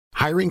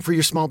Hiring for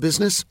your small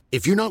business?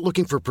 If you're not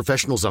looking for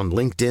professionals on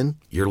LinkedIn,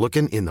 you're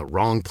looking in the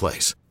wrong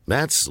place.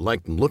 That's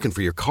like looking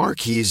for your car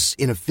keys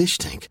in a fish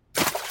tank.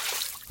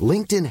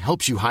 LinkedIn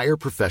helps you hire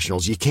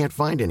professionals you can't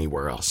find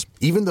anywhere else,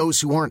 even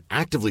those who aren't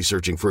actively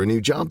searching for a new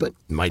job but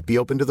might be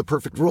open to the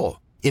perfect role.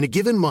 In a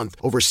given month,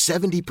 over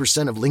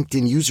 70% of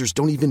LinkedIn users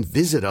don't even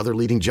visit other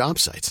leading job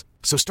sites.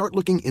 So start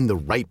looking in the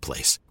right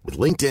place. With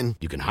LinkedIn,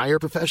 you can hire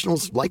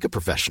professionals like a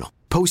professional.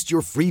 Post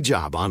your free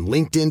job on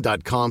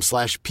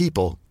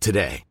linkedin.com/people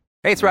today.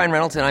 Hey, it's Ryan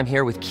Reynolds, and I'm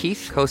here with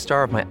Keith,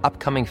 co-star of my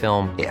upcoming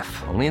film, If,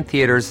 only in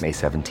theaters May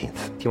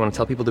 17th. Do you want to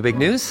tell people the big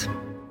news?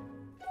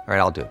 All right,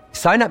 I'll do it.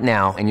 Sign up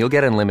now and you'll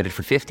get unlimited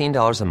for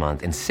 $15 a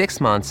month and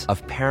 6 months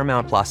of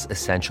Paramount Plus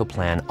Essential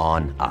Plan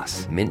on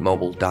us.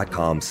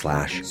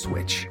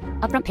 MintMobile.com/switch.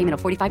 Upfront payment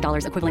of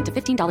 $45 equivalent to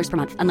 $15 per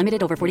month.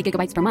 Unlimited over 40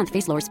 gigabytes per month.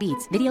 Face lower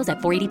speeds. Videos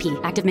at 480p.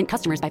 Active Mint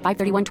customers by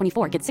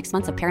 531.24 get 6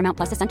 months of Paramount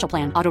Plus Essential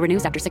Plan. Auto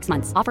renews after 6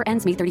 months. Offer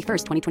ends May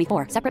 31st,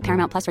 2024. Separate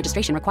Paramount Plus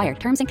registration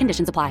required. Terms and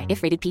conditions apply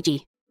if rated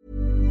PG.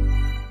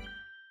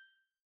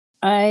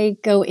 I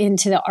go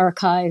into the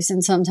archives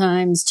and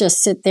sometimes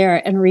just sit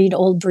there and read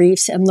old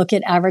briefs and look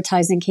at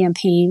advertising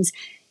campaigns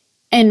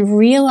and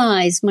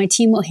realize my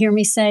team will hear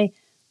me say,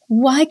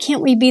 why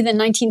can't we be the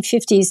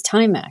 1950s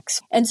Timex?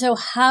 And so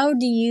how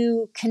do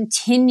you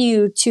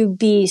continue to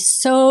be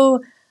so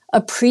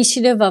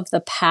appreciative of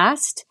the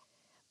past,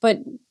 but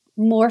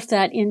morph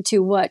that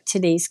into what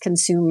today's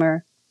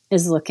consumer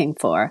is looking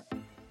for?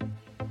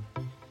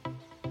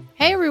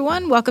 Hey,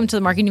 everyone. Welcome to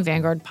the Marketing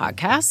Vanguard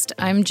podcast.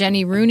 I'm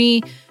Jenny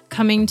Rooney,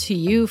 coming to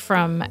you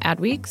from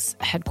Adweek's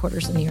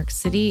headquarters in New York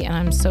City. And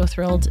I'm so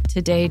thrilled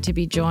today to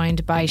be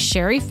joined by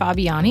Shari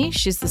Fabiani.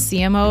 She's the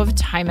CMO of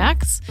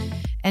Timex.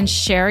 And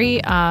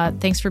Shari,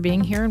 thanks for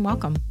being here and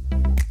welcome.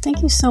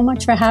 Thank you so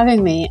much for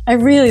having me. I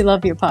really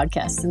love your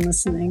podcast and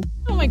listening.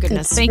 Oh my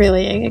goodness. It's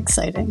really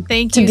exciting.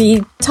 Thank you. To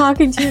be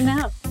talking to you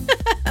now.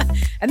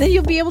 And then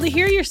you'll be able to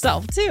hear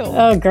yourself too.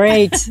 Oh,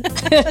 great.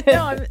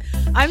 No,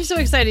 I'm so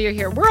excited you're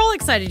here. We're all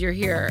excited you're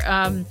here.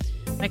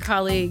 My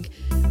colleague,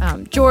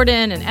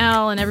 Jordan and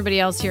Al and everybody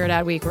else here at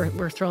Adweek,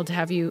 we're thrilled to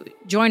have you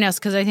join us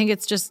because I think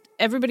it's just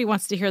everybody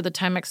wants to hear the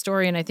Timex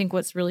story. And I think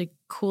what's really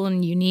cool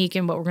and unique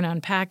and what we're going to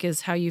unpack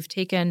is how you've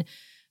taken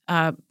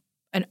an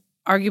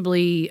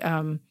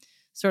arguably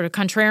sort of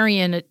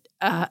contrarian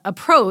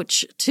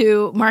approach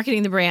to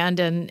marketing the brand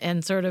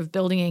and sort of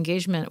building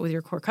engagement with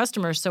your core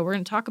customers. So we're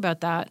going to talk about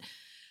that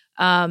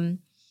and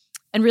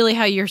really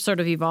how you're sort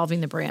of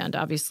evolving the brand,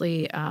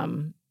 obviously.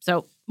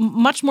 So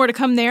much more to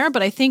come there,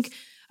 but I think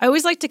I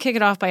always like to kick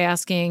it off by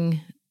asking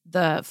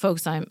the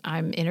folks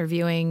I'm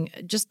interviewing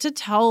just to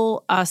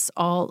tell us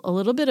all a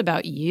little bit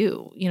about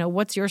you. You know,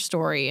 what's your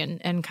story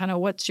and kind of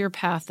what's your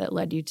path that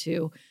led you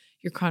to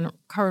your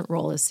current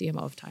role as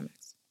CMO of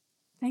Timex?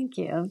 Thank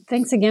you.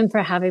 Thanks again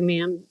for having me.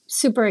 I'm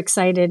super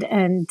excited.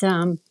 And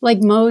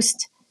like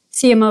most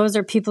CMOs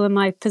or people in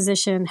my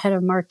position, head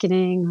of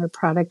marketing or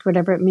product,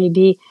 whatever it may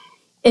be,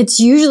 it's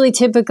usually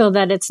typical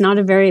that it's not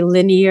a very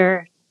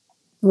linear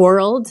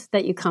world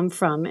that you come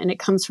from, and it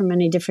comes from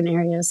many different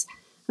areas.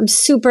 I'm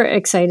super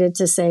excited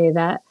to say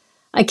that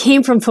I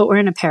came from footwear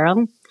and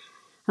apparel.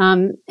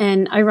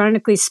 And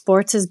ironically,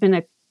 sports has been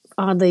a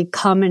oddly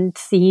common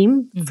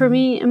theme for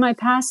me in my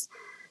past.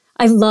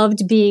 I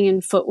loved being in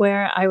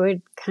footwear. I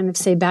would kind of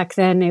say back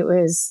then it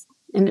was,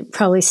 and it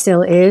probably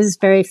still is,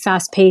 very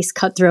fast-paced,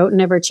 cutthroat,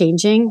 never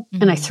changing.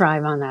 And I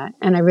thrive on that.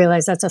 And I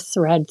realize that's a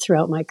thread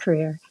throughout my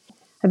career.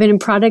 I've been in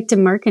product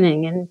and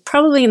marketing, and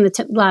probably in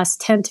the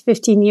last 10 to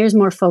 15 years,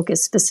 more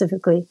focused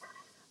specifically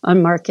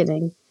on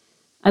marketing.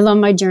 I love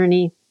my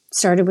journey.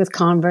 Started with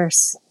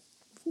Converse,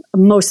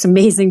 most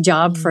amazing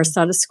job first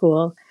out of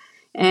school.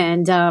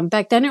 And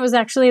back then it was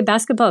actually a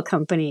basketball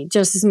company,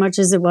 just as much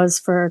as it was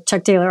for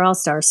Chuck Taylor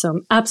All-Star. So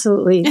I'm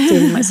absolutely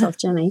dating myself,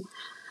 Jenny.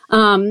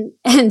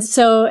 And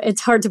so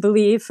it's hard to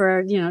believe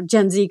for,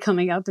 Gen Z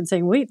coming up and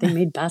saying, wait, they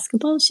made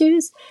basketball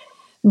shoes?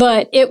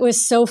 But it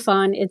was so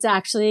fun. It's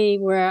actually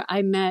where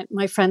I met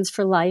my friends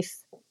for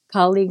life,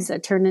 colleagues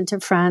that turned into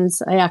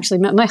friends. I actually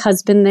met my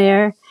husband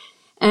there.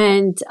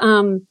 And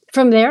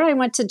from there, I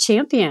went to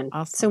Champion.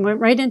 Awesome. So went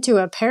right into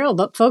apparel,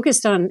 but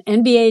focused on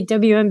NBA,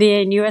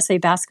 WNBA, and USA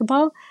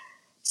basketball.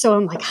 So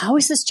I'm like, how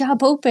is this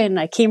job open?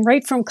 I came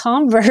right from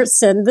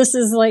Converse, and this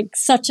is like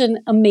such an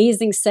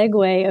amazing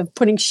segue of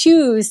putting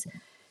shoes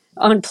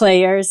on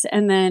players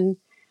and then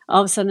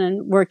all of a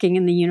sudden working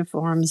in the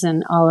uniforms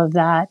and all of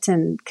that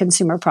and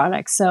consumer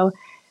products. So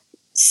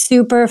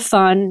super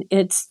fun.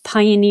 It's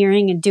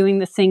pioneering and doing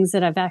the things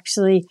that I've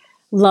actually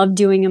loved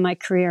doing in my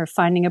career,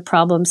 finding a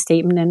problem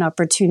statement and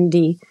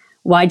opportunity.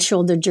 Wide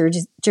shoulder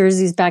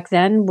jerseys back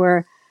then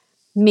were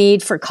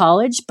made for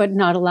college, but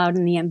not allowed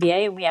in the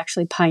NBA. And we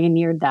actually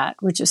pioneered that,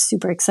 which is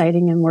super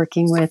exciting. And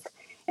working with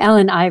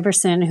Allen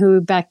Iverson, who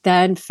back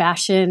then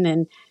fashion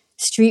and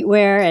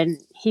streetwear, and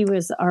he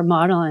was our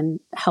model and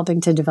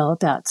helping to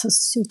develop that. So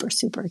super,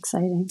 super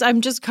exciting.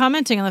 I'm just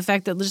commenting on the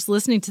fact that just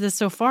listening to this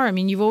so far, I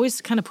mean, you've always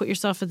kind of put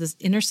yourself at this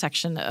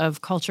intersection of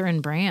culture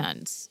and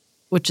brands,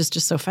 which is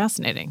just so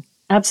fascinating.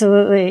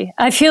 Absolutely.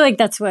 I feel like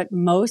that's what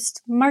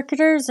most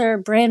marketers or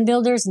brand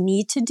builders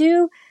need to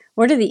do.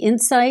 What are the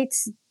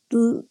insights?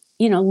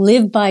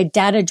 Live by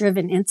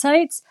data-driven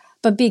insights,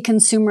 but be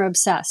consumer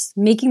obsessed.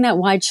 Making that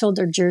wide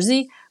shoulder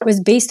jersey was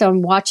based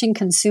on watching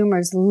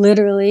consumers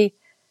literally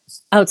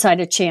outside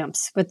of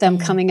Champs with them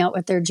coming out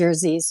with their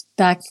jerseys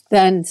back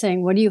then,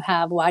 saying, what do you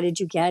have? Why did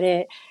you get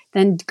it?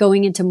 Then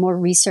going into more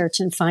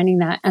research and finding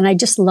that. And I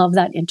just love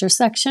that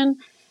intersection.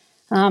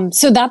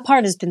 So that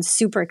part has been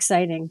super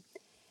exciting.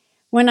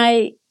 When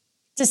I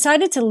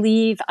decided to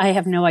leave, I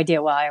have no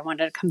idea why. I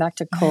wanted to come back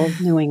to cold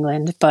New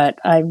England, but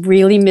I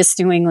really missed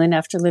New England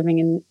after living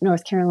in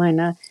North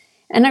Carolina.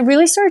 And I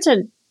really started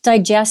to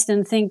digest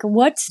and think,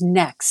 what's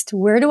next?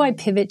 Where do I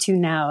pivot to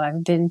now?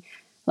 I've been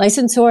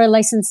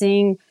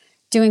licensing,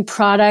 doing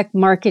product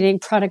marketing,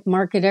 product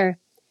marketer.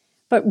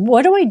 But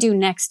what do I do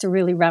next to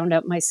really round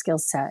up my skill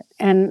set?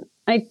 And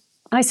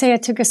I say I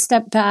took a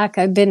step back.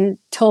 I've been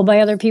told by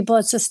other people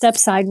it's a step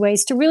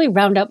sideways to really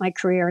round up my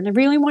career. And I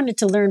really wanted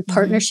to learn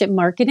partnership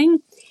marketing.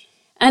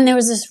 And there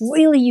was this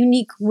really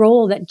unique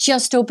role that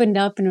just opened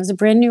up, and it was a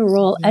brand new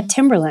role at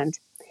Timberland.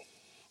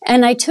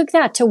 And I took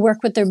that to work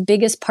with their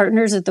biggest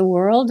partners at the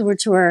world,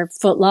 which were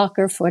Foot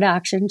Locker, Foot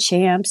Action,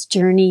 Champs,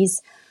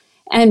 Journeys,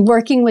 and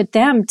working with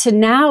them to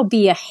now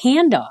be a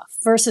handoff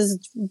versus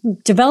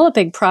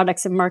developing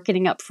products and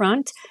marketing up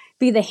front,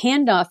 be the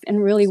handoff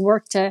and really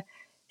work to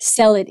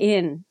sell it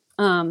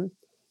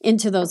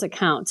into those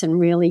accounts and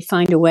really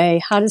find a way.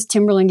 How does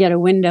Timberland get a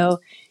window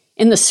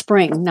in the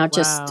spring, not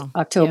just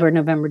October,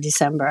 November,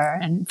 December,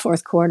 and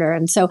fourth quarter?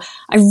 And so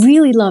I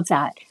really love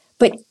that.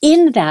 But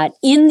in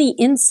the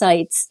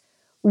insights,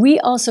 we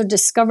also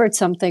discovered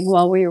something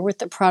while we were with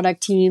the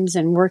product teams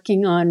and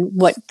working on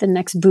what the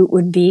next boot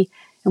would be.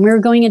 And we were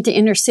going into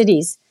inner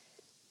cities.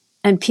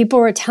 And people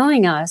were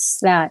telling us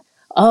that,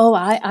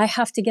 I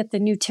have to get the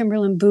new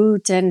Timberland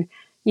boot, and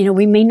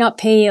we may not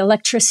pay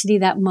electricity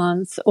that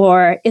month,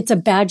 or it's a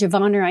badge of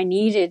honor I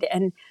needed.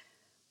 And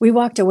we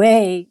walked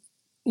away,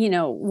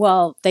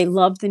 while they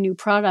loved the new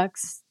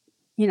products,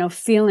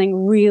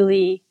 feeling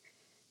really,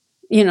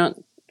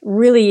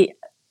 really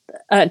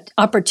an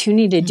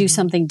opportunity to do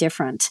something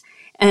different.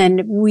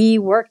 And we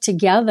worked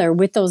together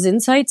with those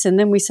insights. And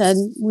then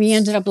we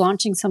ended up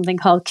launching something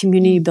called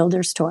Community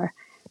Builders Tour.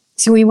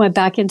 So we went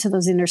back into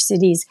those inner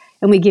cities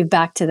and we give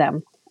back to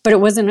them. But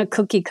it wasn't a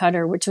cookie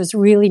cutter, which was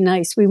really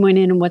nice. We went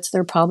in and what's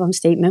their problem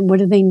statement? What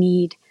do they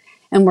need?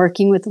 And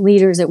working with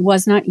leaders, it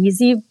was not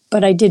easy,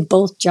 but I did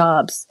both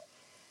jobs.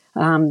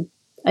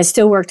 I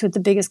still worked with the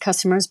biggest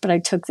customers, but I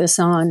took this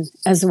on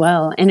as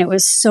well. And it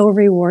was so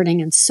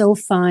rewarding and so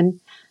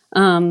fun.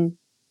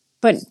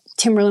 But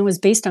Timberland was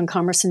based on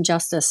commerce and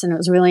justice, and it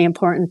was really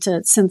important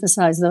to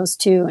synthesize those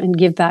two and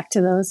give back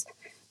to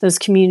those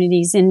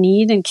communities in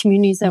need and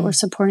communities that were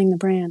supporting the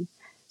brand.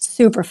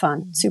 Super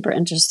fun, super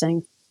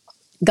interesting.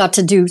 Got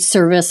to do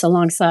service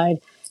alongside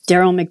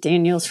Daryl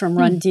McDaniels from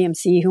Run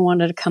DMC, who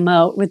wanted to come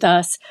out with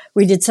us.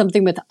 We did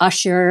something with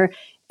Usher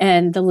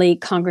and the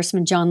late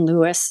Congressman John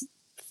Lewis.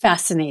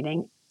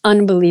 Fascinating,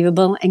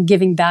 unbelievable, and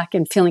giving back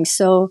and feeling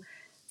so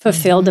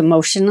fulfilled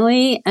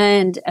emotionally,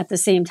 and at the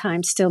same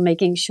time still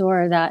making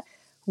sure that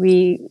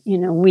we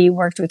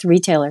worked with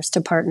retailers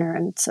to partner,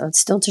 and so it's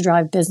still to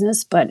drive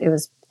business, but it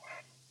was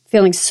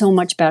feeling so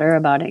much better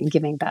about it and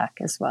giving back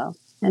as well.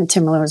 And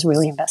Timberland was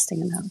really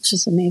investing in that, which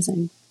is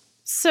amazing.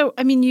 So,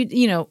 I mean,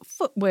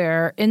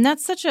 footwear, and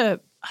that's such a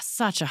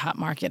hot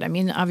market. I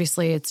mean,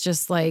 obviously, it's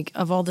just like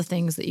of all the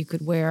things that you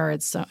could wear,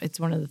 it's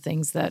one of the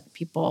things that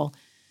people,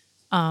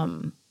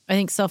 I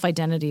think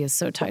self-identity is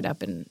so tied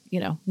up in,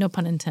 no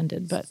pun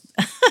intended, but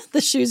the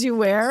shoes you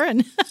wear.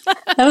 And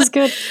that was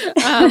good.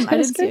 I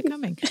didn't see it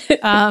coming.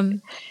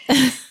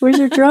 Where's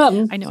your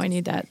drum? I know I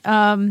need that.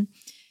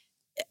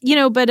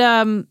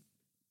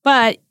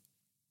 But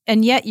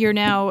and yet you're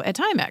now at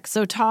Timex.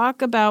 So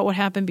talk about what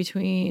happened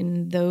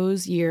between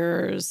those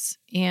years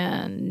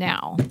and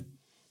now.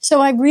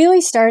 So I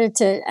really started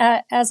to,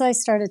 as I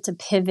started to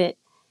pivot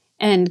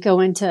and go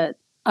into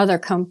other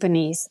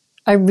companies,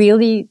 I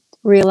really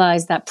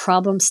realized that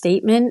problem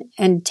statement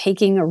and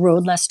taking a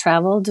road less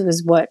traveled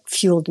was what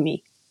fueled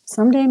me.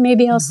 Someday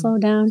maybe I'll slow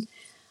down.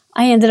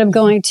 I ended up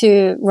going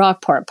to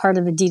Rockport, part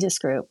of the Adidas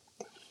group,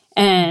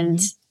 and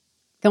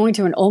going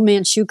to an old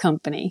man shoe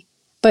company,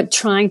 but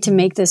trying to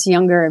make this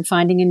younger and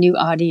finding a new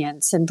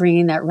audience and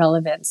bringing that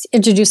relevance,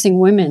 introducing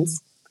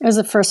women's. It was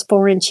the first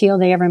 4-inch heel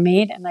they ever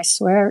made. And I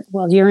swear,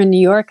 well, you're in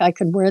New York, I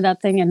could wear that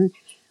thing and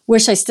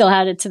wish I still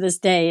had it to this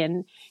day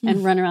and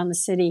run around the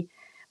city.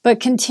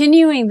 But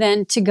continuing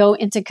then to go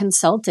into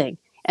consulting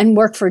and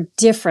work for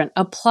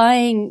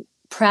applying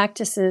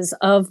practices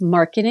of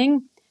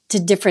marketing to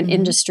different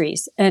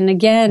industries. And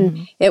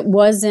again, it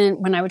wasn't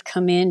when I would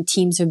come in,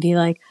 teams would be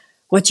like,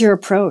 what's your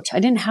approach? I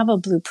didn't have a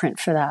blueprint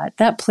for that.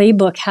 That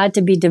playbook had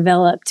to be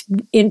developed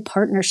in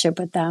partnership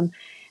with them.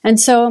 And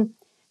so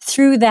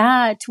through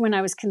that, when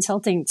I was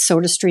consulting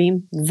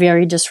SodaStream,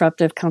 very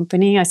disruptive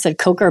company, I said,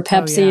 Coke or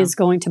Pepsi is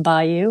going to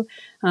buy you.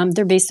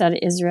 They're based out of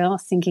Israel,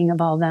 thinking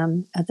of all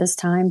them at this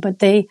time. But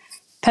they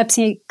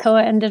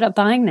PepsiCo ended up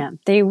buying them.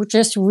 They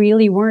just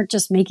really weren't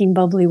just making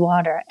bubbly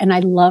water. And I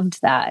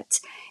loved that.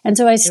 And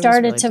so I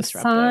started really to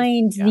disruptive.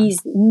 find Yeah. these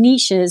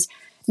niches.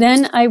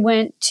 Then I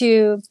went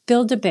to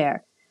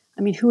Build-A-Bear.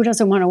 I mean, who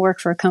doesn't want to work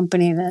for a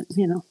company that,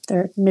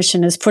 their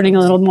mission is putting a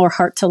little more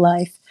heart to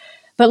life?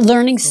 But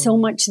learning so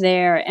much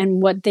there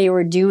and what they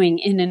were doing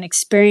in an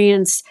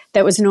experience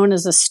that was known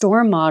as a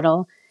store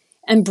model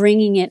and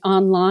bringing it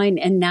online.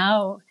 And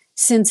now,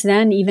 since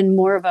then, even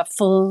more of a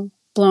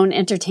full-blown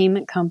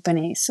entertainment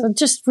company. So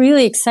just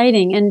really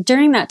exciting. And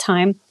during that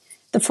time,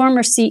 the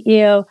former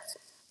CEO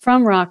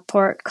from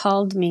Rockport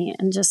called me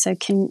and just said,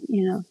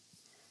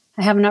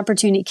 I have an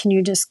opportunity. Can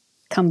you just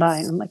come by?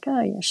 And I'm like,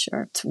 oh, yeah,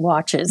 sure. It's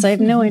watches. I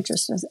have no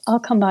interest. I'll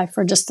come by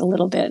for just a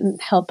little bit and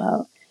help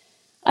out.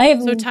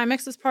 So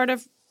Timex is part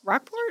of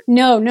Rockport?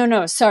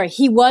 No. Sorry.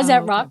 He was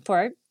at okay.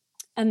 Rockport.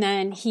 And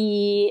then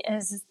he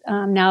is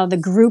now the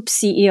group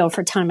CEO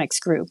for Timex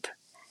Group.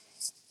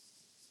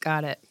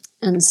 Got it.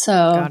 And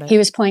so he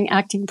was playing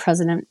acting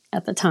president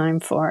at the time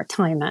for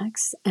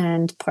Timex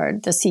and part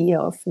of the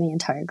CEO for the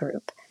entire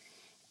group.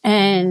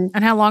 And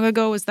how long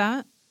ago was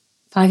that?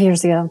 5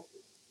 years ago.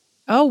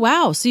 Oh,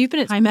 wow. So you've been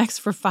at Timex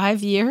for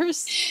 5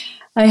 years?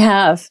 I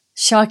have,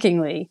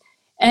 shockingly.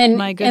 And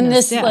My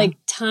goodness, and this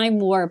time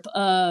warp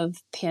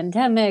of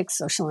pandemic,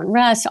 social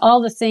unrest,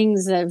 all the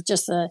things of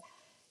just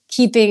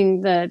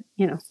keeping the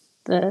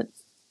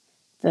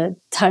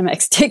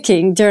Timex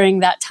ticking during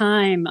that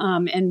time,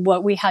 and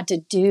what we had to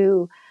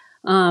do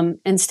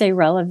and stay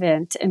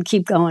relevant and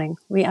keep going.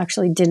 We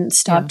actually didn't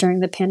stop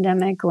during the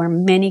pandemic, where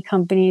many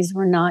companies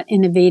were not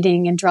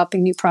innovating and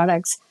dropping new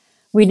products.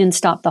 We didn't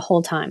stop the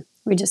whole time.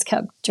 We just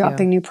kept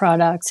dropping new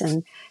products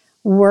and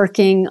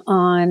working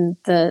on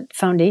the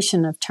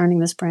foundation of turning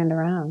this brand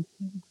around,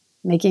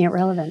 making it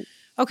relevant.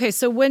 Okay,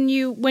 so when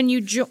you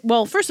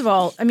first of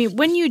all, I mean,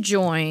 when you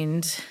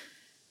joined,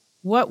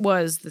 what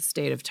was the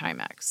state of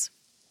Timex?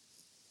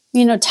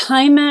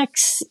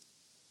 Timex,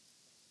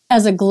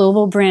 as a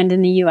global brand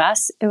in the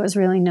U.S., it was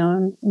really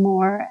known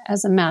more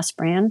as a mass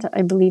brand.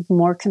 I believe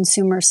more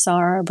consumers saw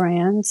our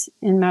brand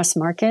in mass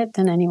market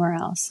than anywhere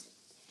else.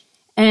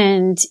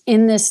 And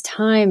in this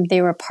time,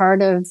 they were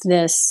part of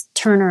this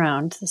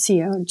turnaround. The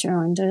CEO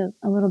joined a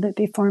little bit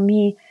before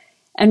me,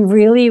 and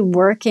really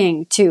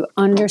working to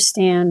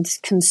understand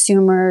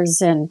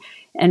consumers and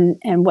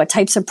what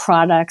types of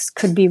products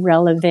could be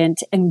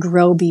relevant and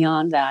grow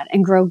beyond that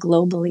and grow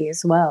globally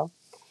as well.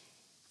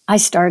 I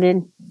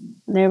started,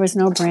 there was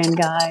no brand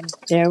guide.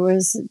 There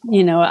was,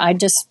 I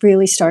just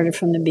really started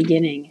from the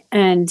beginning.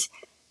 And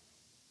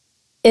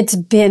it's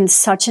been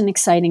such an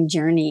exciting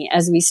journey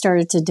as we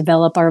started to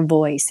develop our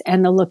voice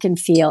and the look and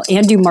feel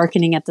and do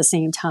marketing at the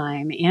same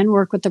time and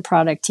work with the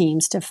product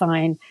teams to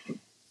find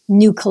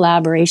new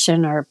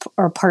collaboration or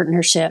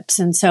partnerships.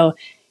 And so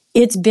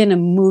it's been a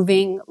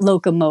moving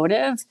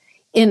locomotive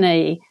in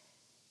a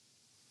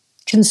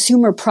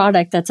consumer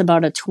product that's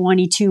about a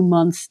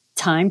 22-month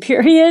time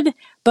period,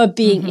 but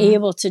being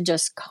able to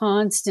just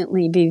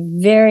constantly be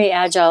very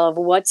agile of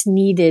what's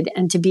needed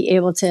and to be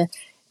able to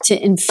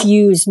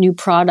infuse new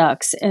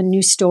products and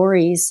new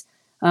stories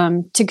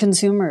to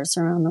consumers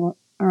around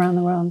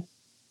the world.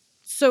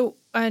 So,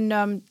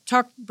 and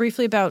talk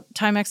briefly about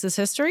Timex's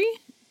history.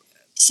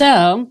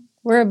 So,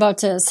 we're about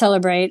to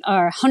celebrate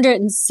our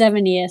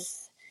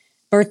 170th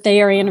birthday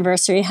or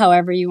anniversary,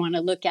 however you want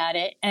to look at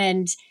it.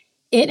 And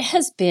it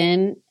has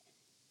been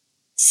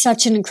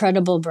such an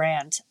incredible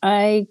brand.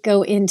 I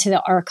go into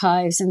the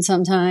archives and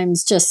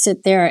sometimes just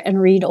sit there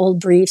and read old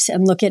briefs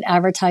and look at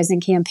advertising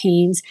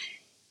campaigns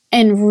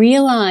and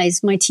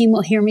realize, my team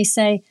will hear me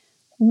say,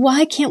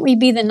 why can't we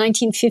be the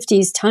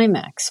 1950s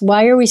Timex?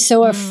 Why are we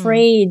so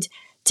afraid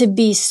to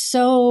be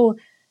so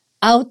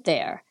out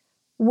there?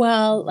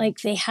 Well,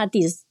 they had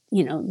these,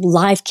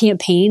 live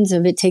campaigns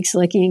of It Takes a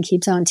Licking and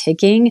Keeps on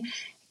Ticking.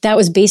 That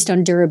was based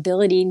on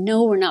durability.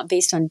 No, we're not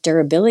based on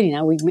durability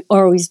now. We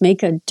always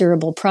make a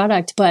durable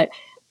product, but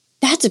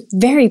that's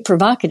very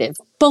provocative,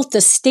 both the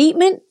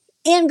statement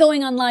and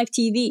going on live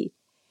TV.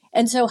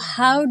 And so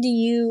how do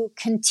you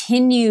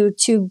continue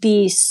to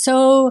be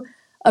so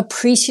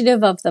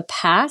appreciative of the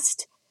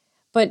past,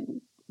 but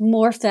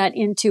morph that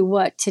into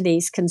what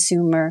today's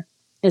consumer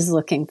is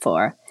looking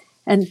for?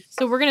 And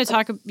so we're going to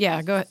talk.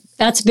 Yeah, go ahead.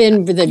 That's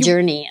been the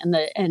journey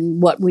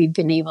and what we've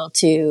been able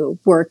to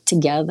work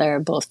together,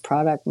 both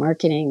product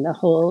marketing, the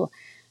whole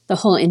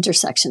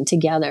intersection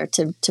together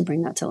to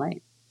bring that to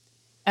light.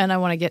 And I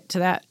want to get to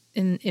that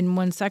in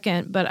 1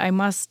 second, but I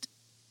must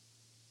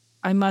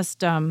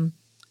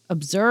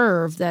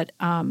observe that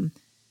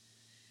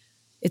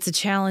it's a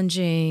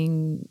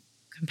challenging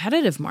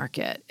competitive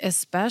market,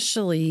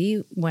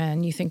 especially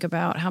when you think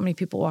about how many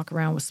people walk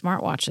around with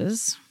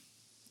smartwatches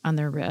on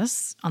their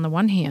wrists on the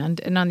one hand,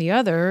 and on the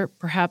other,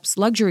 perhaps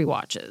luxury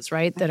watches,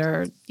 right? That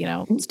are,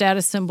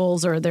 status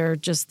symbols, or they're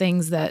just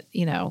things that,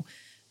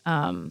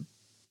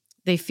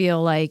 they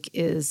feel like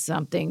is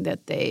something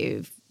that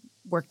they've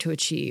worked to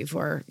achieve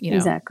or,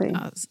 exactly.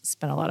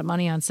 Spent a lot of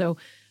money on. So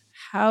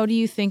how do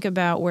you think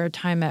about where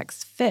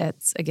Timex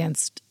fits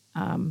against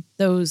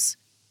those,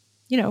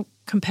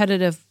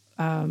 competitive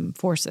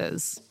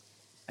forces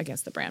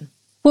against the brand.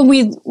 When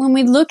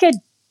we look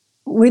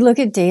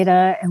at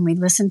data and we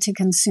listen to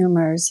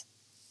consumers,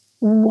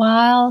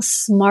 while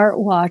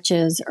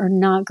smartwatches are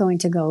not going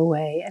to go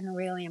away and a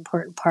really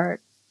important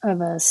part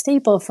of a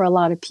staple for a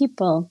lot of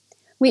people,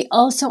 we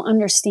also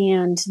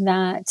understand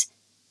that,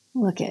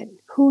 look at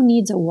who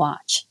needs a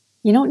watch?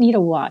 You don't need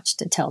a watch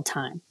to tell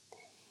time.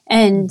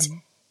 And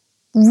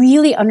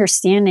really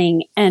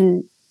understanding,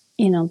 and,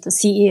 the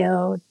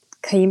CEO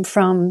came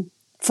from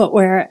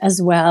footwear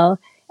as well.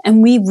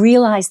 And we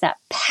realized that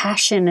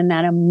passion and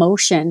that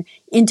emotion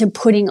into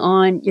putting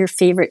on your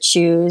favorite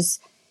shoes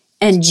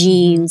and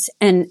jeans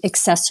and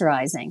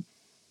accessorizing.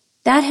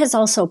 That has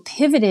also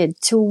pivoted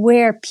to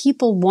where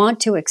people want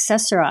to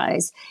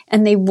accessorize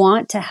and they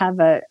want to have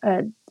a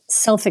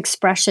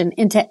self-expression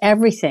into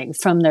everything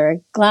from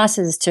their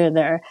glasses to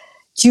their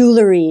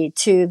jewelry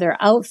to their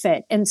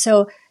outfit. And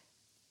so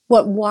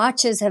what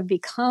watches have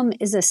become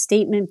is a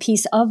statement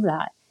piece of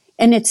that.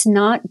 And it's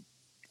not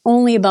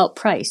only about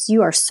price.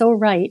 You are so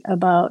right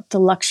about the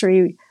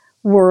luxury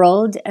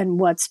world and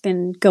what's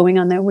been going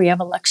on there. We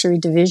have a luxury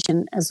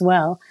division as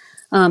well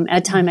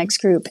at Timex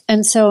Group.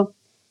 And so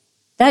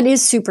that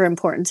is super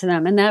important to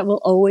them, and that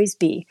will always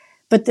be.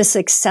 But this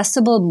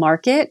accessible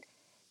market,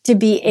 to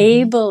be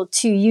able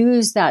to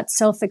use that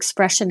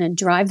self-expression and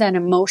drive that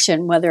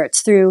emotion, whether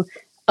it's through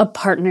a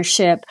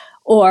partnership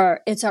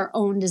or it's our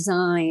own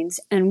designs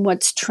and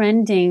what's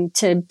trending,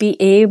 to be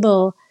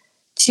able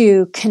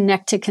to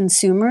connect to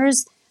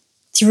consumers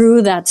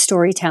through that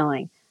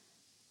storytelling.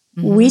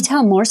 We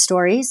tell more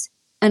stories,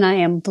 and I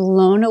am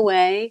blown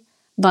away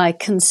by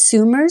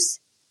consumers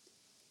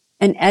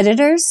and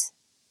editors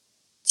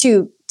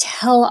to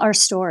tell our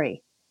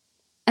story.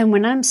 And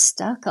when I'm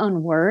stuck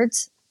on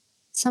words,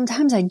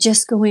 sometimes I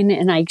just go in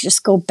and I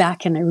just go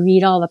back and I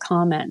read all the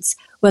comments,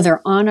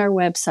 whether on our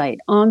website,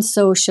 on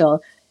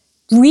social,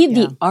 read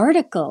the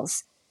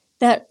articles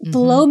that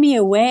blow me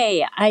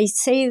away. I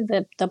say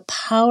that the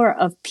power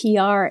of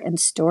PR and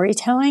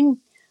storytelling,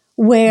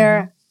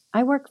 where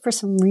I work for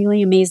some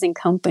really amazing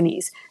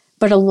companies,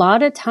 but a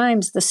lot of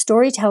times the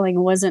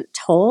storytelling wasn't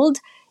told.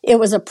 It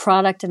was a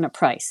product and a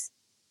price,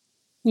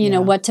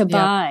 what to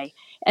buy.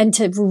 And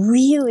to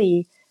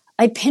really,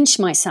 I pinch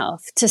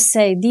myself to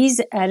say these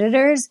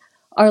editors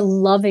are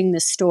loving the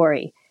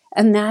story.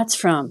 And that's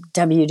from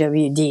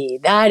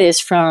WWD. That is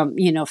from,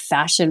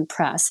 fashion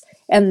press.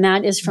 And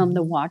that is from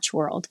the watch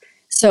world.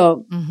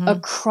 So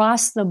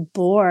across the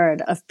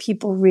board of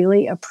people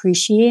really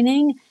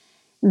appreciating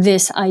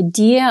this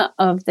idea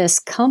of this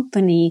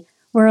company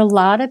where a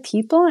lot of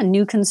people and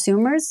new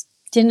consumers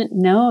didn't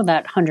know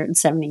that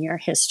 170-year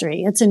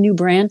history. It's a new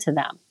brand to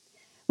them,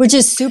 which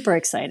is super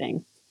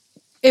exciting.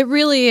 It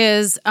really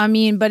is. I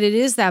mean, but it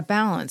is that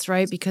balance,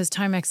 right? Because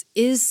Timex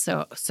is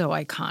so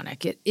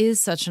iconic. It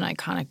is such an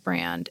iconic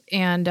brand.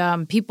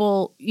 And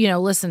people,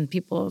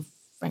 people of,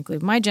 frankly,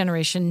 of my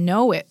generation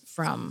know it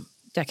from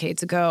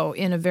decades ago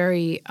in a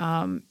very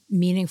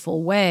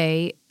meaningful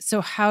way.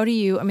 So how do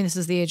you, this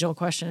is the age-old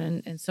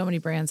question, and so many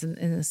brands in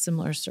a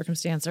similar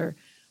circumstance are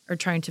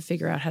trying to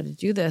figure out how to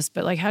do this.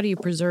 But how do you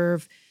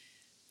preserve,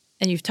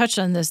 and you've touched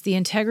on this, the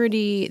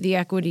integrity, the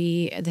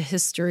equity, the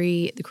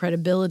history, the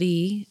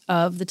credibility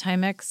of the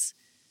Timex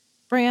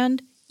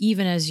brand,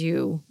 even as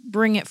you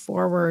bring it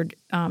forward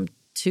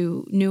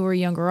to newer,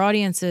 younger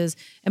audiences?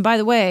 And by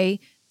the way,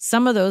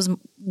 some of those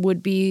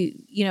would be,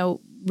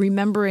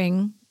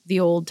 remembering the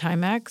old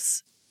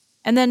Timex.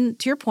 And then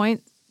to your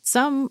point,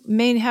 some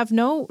may have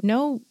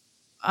no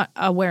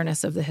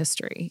awareness of the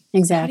history.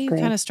 Exactly. How do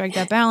you kind of strike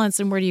that balance,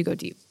 and where do you go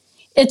deep?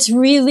 It's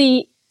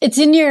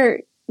in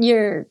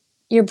your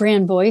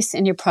brand voice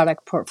and your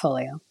product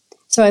portfolio.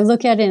 So I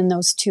look at it in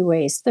those two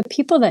ways. The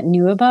people that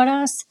knew about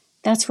us,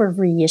 that's where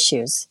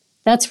reissues.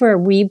 That's where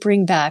we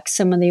bring back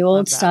some of the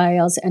old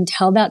styles and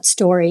tell that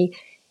story.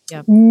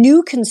 Yep.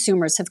 New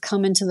consumers have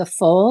come into the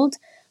fold.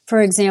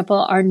 For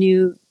example, our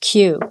new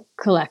Q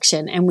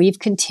collection, and we've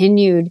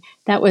continued.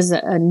 That was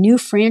a new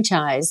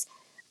franchise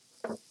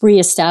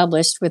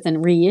reestablished with a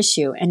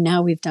reissue. And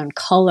now we've done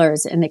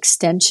colors and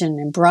extension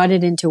and brought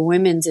it into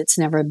women's it's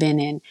never been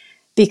in,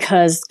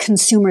 because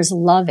consumers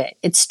love it.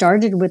 It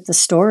started with the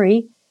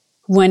story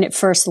when it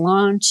first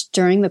launched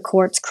during the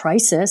quartz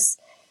crisis.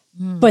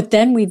 But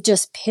then we've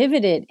just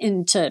pivoted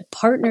into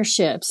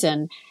partnerships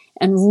and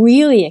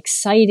really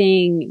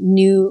exciting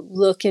new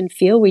look and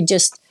feel. We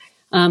just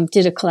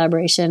did a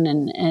collaboration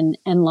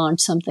and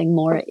launched something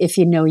more, If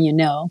You Know, You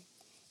Know.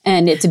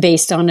 And it's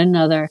based on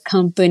another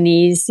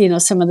company's,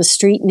 some of the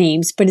street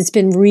names. But it's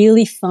been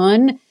really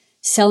fun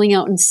selling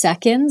out in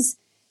seconds.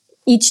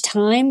 Each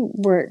time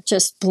we're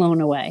just blown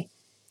away.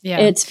 Yeah.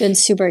 It's been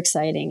super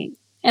exciting.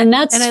 And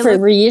that's for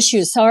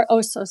reissues.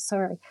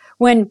 Sorry.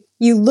 When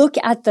you look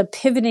at the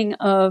pivoting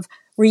of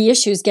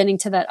reissues, getting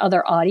to that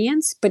other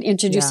audience, but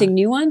introducing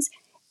new ones,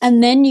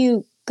 and then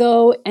you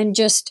go and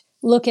just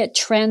look at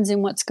trends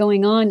and what's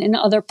going on in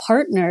other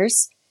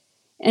partners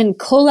and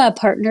collab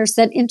partners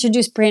that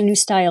introduce brand new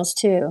styles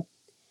too.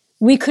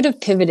 We could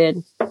have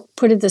pivoted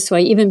put it this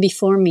way, even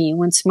before me,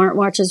 when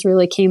smartwatches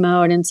really came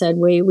out and said,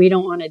 wait, we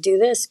don't want to do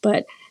this,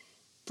 but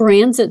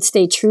brands that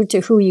stay true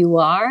to who you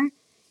are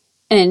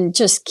and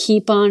just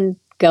keep on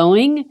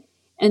going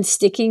and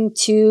sticking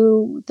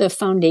to the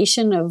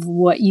foundation of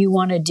what you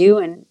want to do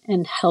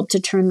and help to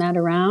turn that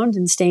around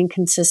and staying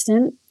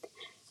consistent.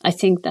 I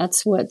think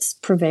that's what's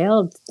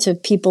prevailed to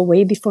people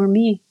way before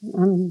me.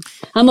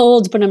 I'm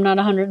old, but I'm not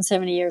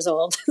 170 years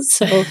old.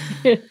 So,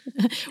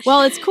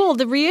 well, it's cool.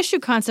 The reissue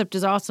concept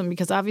is awesome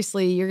because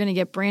obviously you're going to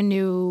get brand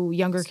new,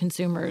 younger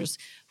consumers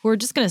who are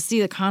just going to see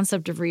the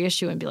concept of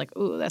reissue and be like,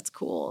 "Ooh, that's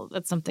cool.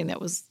 That's something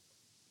that was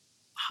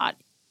hot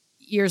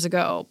years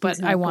ago, but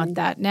exactly. I want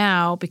that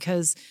now,"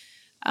 because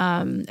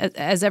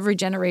as every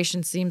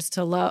generation seems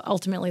to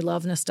ultimately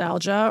love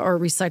nostalgia or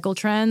recycle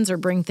trends or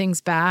bring things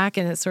back,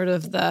 and it's sort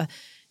of the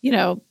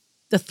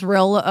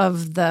thrill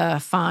of the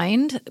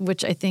find,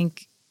 which I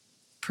think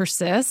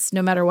persists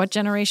no matter what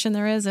generation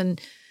there is.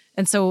 And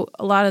so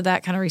a lot of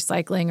that kind of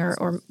recycling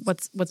or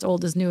what's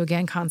old is new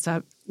again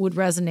concept would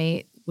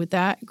resonate with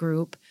that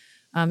group.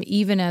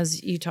 Even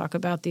as you talk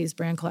about these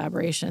brand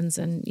collaborations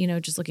and,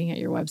 just looking at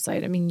your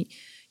website, I mean,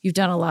 you've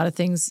done a lot of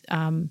things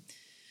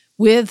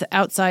with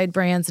outside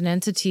brands and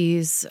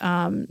entities,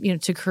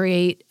 to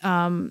create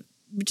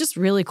just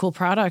really cool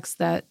products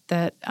that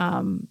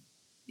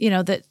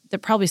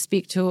probably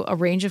speak to a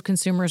range of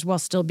consumers while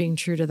still being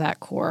true to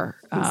that core,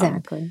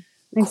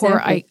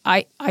 core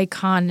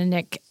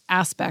iconic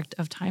aspect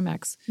of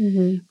Timex.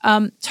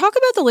 Mm-hmm. Talk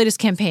about the latest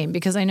campaign,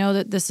 because I know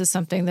that this is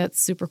something that's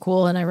super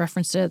cool, and I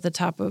referenced it at the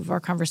top of our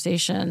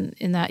conversation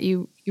in that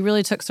you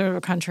really took sort of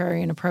a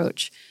contrarian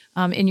approach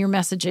in your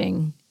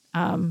messaging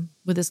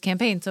with this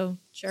campaign. So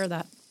share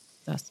that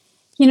with us.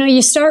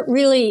 You start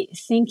really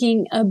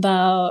thinking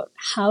about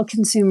how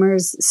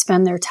consumers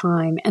spend their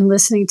time and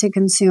listening to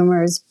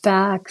consumers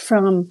back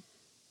from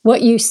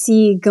what you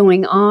see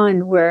going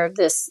on, where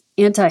this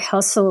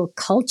anti-hustle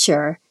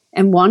culture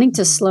and wanting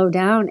to slow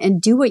down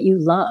and do what you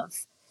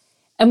love.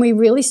 And we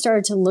really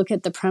started to look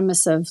at the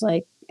premise of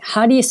like,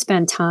 how do you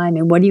spend time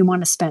and what do you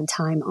want to spend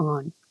time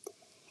on?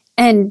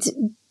 And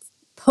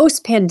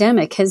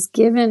post-pandemic has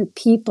given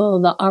people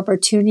the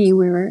opportunity.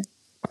 We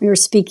were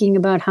speaking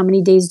about how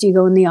many days do you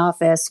go in the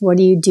office? What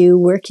do you do?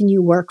 Where can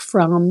you work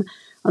from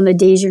on the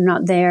days you're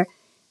not there?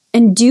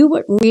 And do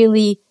what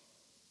really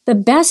the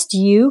best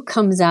you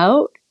comes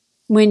out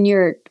when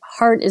your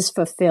heart is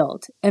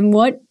fulfilled. And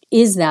what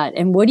is that?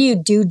 And what do you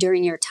do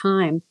during your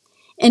time?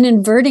 And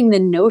inverting the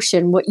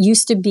notion, what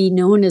used to be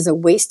known as a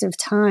waste of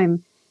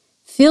time,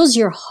 fills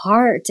your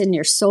heart and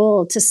your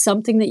soul to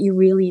something that you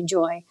really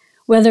enjoy.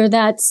 Whether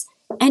that's,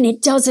 and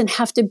it doesn't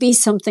have to be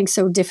something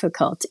so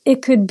difficult.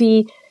 It could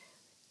be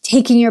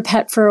taking your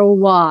pet for a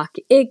walk.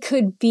 It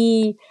could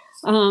be,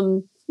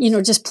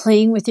 just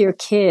playing with your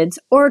kids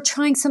or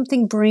trying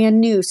something brand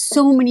new.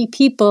 So many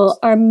people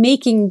are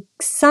making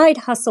side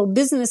hustle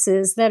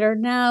businesses that are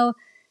now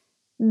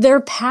their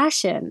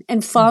passion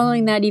and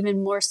following that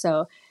even more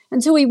so.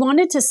 And so we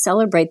wanted to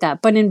celebrate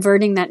that, but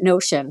inverting that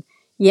notion.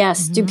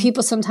 Yes. Do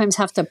people sometimes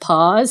have to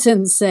pause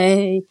and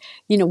say,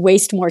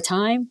 waste more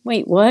time?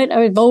 Wait, what?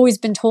 I've always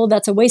been told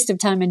that's a waste of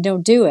time and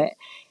don't do it.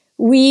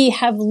 We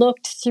have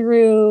looked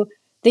through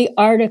the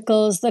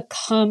articles, the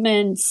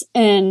comments,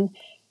 and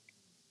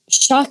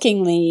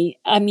shockingly,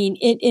 I mean,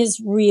 it's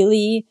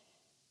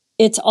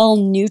all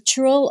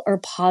neutral or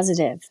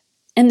positive.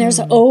 And there's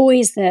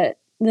always the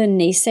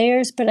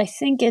naysayers, but I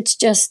think it's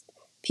just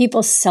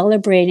people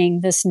celebrating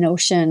this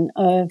notion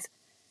of,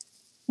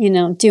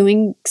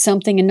 doing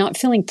something and not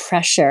feeling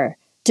pressure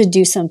to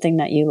do something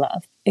that you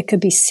love. It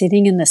could be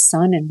sitting in the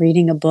sun and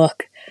reading a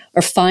book,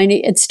 or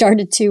it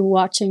started to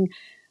watching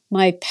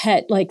my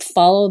pet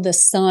follow the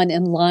sun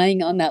and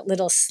lying on that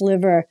little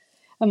sliver,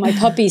 and my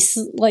puppy's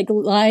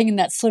lying in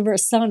that sliver of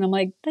sun. I'm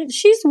like,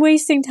 she's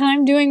wasting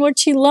time doing what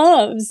she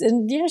loves.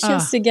 And yeah, she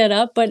has to get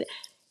up, but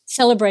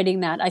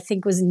celebrating that I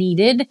think was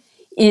needed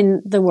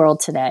in the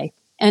world today.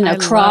 And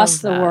across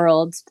the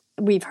world,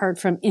 we've heard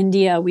from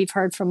India, we've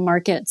heard from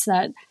markets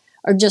that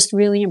are just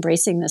really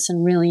embracing this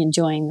and really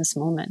enjoying this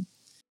moment.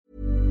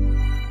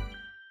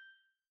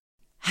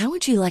 How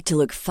would you like to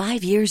look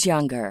 5 years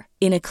younger?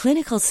 In a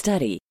clinical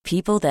study,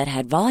 people that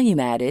had volume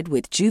added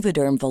with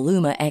Juvederm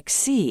Voluma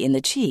XC in the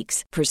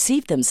cheeks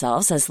perceived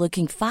themselves as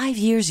looking 5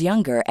 years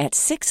younger at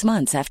 6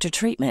 months after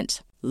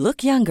treatment.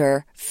 Look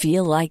younger,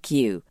 feel like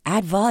you.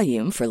 Add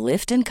volume for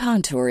lift and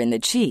contour in the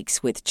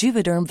cheeks with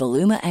Juvederm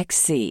Voluma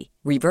XC.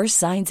 Reverse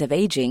signs of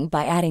aging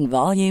by adding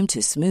volume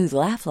to smooth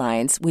laugh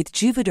lines with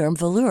Juvederm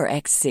Volure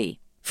XC.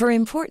 For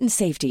important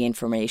safety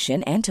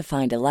information and to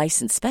find a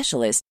licensed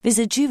specialist,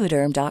 visit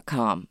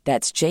Juvederm.com.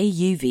 That's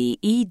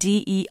JUVEDERM.com.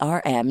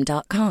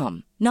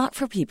 Not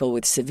for people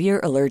with severe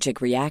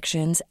allergic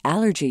reactions,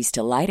 allergies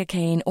to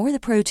lidocaine, or the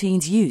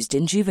proteins used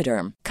in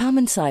Juvederm.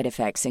 Common side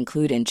effects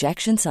include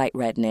injection site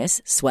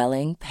redness,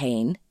 swelling,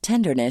 pain,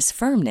 tenderness,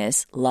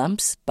 firmness,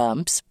 lumps,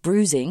 bumps,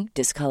 bruising,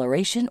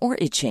 discoloration, or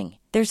itching.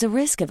 There's a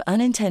risk of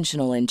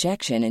unintentional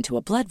injection into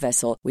a blood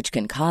vessel, which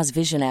can cause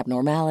vision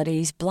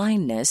abnormalities,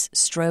 blindness,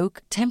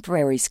 stroke,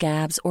 temporary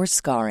scabs, or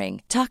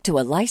scarring. Talk to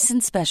a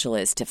licensed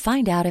specialist to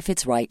find out if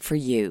it's right for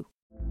you.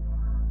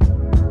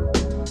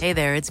 Hey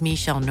there, it's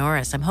Michelle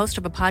Norris. I'm host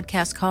of a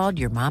podcast called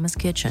Your Mama's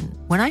Kitchen.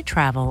 When I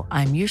travel,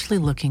 I'm usually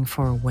looking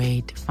for a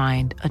way to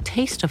find a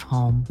taste of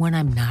home when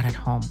I'm not at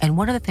home. And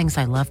one of the things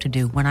I love to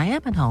do when I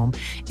am at home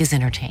is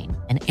entertain.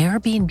 And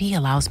Airbnb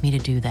allows me to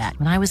do that.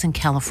 When I was in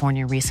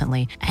California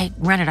recently, I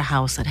rented a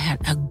house that had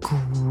a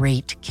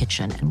great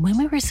kitchen. And when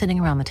we were sitting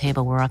around the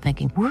table, we're all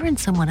thinking, we're in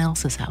someone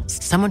else's house.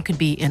 Someone could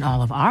be in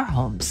all of our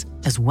homes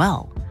as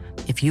well.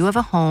 If you have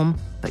a home,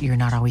 but you're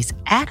not always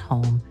at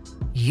home,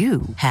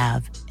 you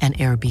have an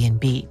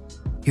Airbnb.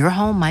 Your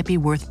home might be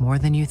worth more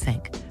than you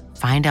think.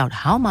 Find out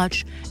how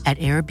much at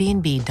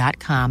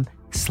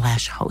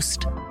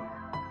airbnb.com/host.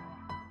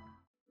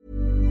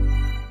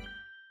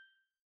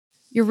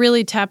 You're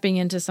really tapping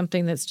into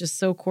something that's just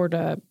so core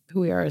to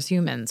who we are as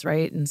humans,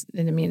 right? And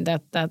I mean,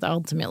 that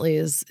ultimately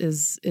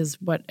is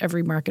what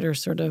every marketer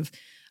sort of,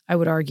 I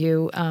would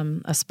argue,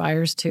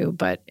 aspires to.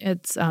 But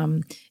it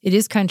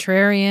is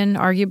contrarian,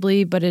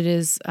 arguably, but it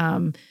is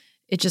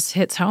it just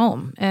hits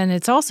home, and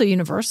it's also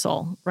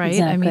universal, right?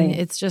 Exactly. I mean,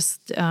 it's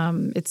just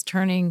it's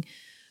turning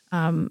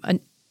a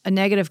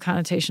negative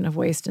connotation of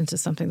waste into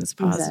something that's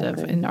positive.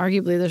 Exactly. And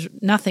arguably, there's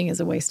nothing is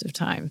a waste of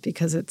time,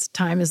 because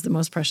time is the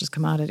most precious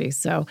commodity.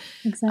 So,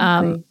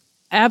 Exactly.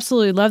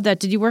 absolutely love that.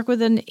 Did you work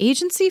with an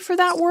agency for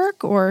that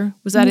work, or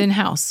was that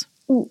in-house?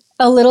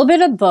 A little bit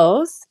of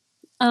both.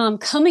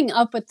 Coming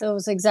up with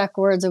those exact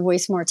words of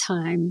waste more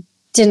time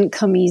didn't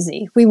come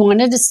easy. We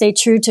wanted to stay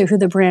true to who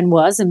the brand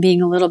was and being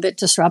a little bit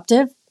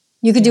disruptive.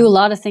 You could do a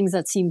lot of things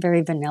that seem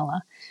very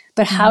vanilla,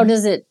 but how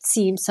does it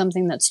seem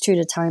something that's true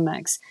to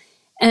Timex?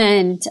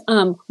 And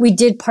we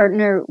did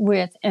partner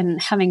with and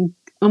having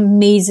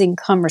amazing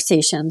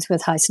conversations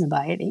with High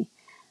Snobiety.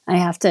 I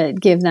have to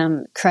give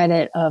them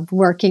credit of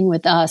working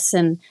with us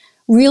and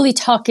really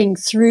talking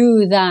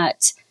through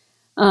that.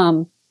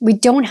 We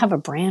don't have a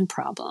brand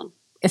problem.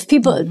 If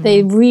people,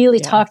 they really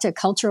talked to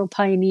cultural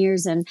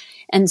pioneers and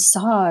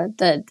saw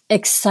the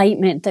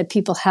excitement that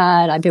people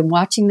had. I've been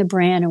watching the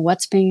brand and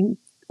what's been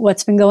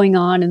going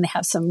on, and they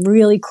have some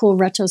really cool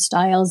retro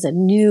styles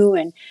and new,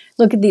 and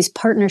look at these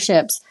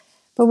partnerships.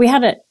 But we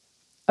had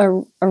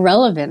a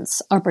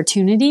relevance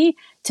opportunity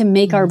to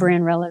make our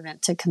brand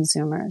relevant to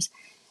consumers.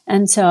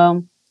 And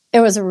so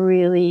it was a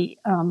really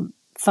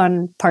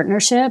fun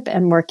partnership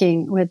and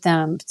working with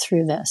them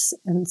through this.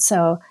 And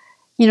so,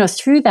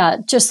 through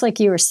that, just like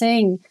you were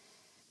saying,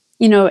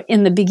 in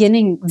the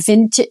beginning,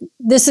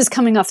 this is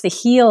coming off the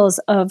heels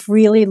of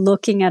really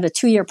looking at a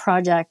 2-year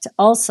project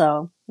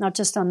also, not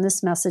just on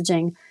this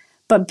messaging,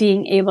 but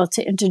being able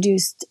to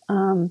introduce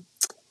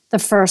the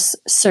first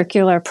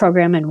circular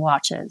program in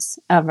watches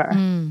ever,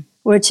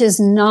 which is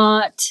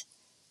not,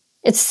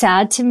 it's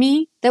sad to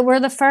me that we're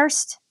the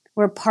first.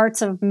 We're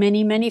parts of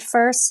many, many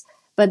firsts,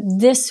 but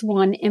this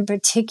one in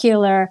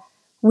particular,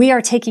 we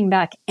are taking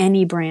back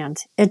any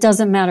brand. It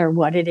doesn't matter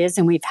what it is.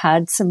 And we've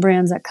had some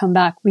brands that come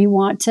back. We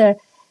want to,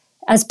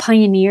 as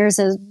pioneers,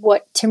 as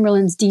what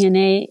Timberland's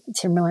DNA,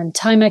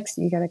 Timex,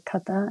 you got to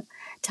cut that.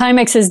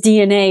 Timex's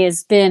DNA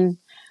has been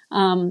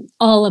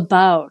all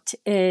about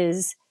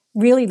is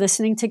really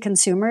listening to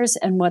consumers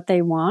and what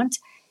they want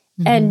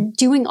and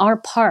doing our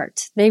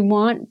part. They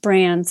want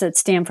brands that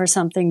stand for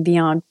something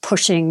beyond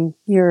pushing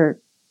your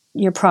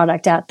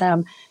product at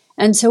them.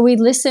 And so we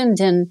listened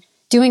and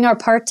doing our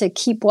part to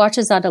keep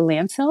watches out of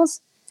landfills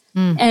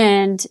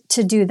and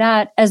to do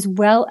that as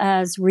well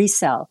as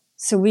resell.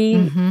 So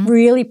we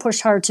really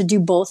pushed hard to do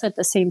both at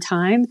the same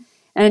time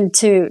and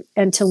to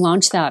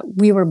launch that.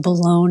 We were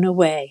blown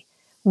away.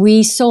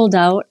 We sold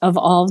out of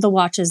all of the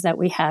watches that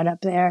we had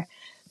up there.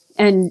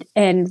 And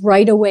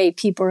right away,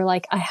 people were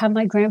like, I have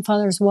my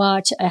grandfather's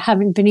watch. I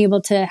haven't been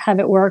able to have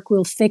it work.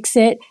 We'll fix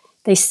it.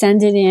 They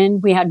send it in.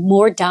 We had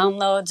more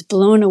downloads,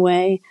 blown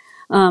away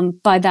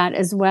by that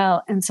as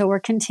well. And so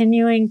we're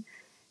continuing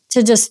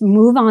to just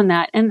move on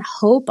that and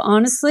hope,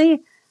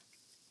 honestly,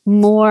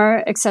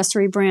 more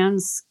accessory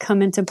brands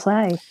come into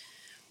play.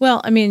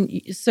 Well, I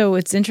mean, so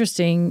it's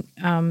interesting.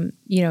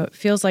 It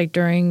feels like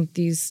during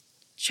these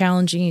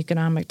challenging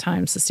economic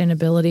times,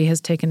 sustainability has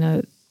taken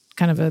a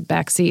kind of a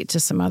backseat to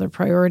some other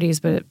priorities.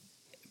 But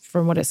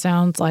from what it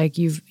sounds like,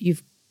 you've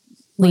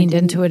leaned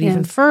into it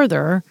even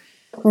further.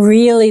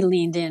 Really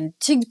leaned in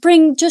to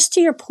bring, just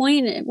to your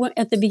point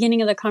at the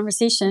beginning of the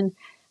conversation,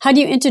 how do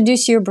you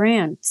introduce your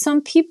brand?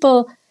 Some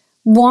people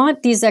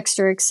want these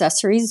extra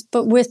accessories,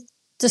 but with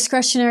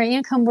discretionary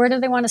income, where do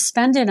they want to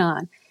spend it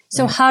on?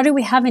 So how do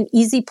we have an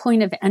easy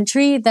point of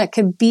entry that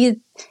could be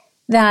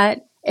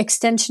that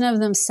extension of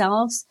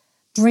themselves,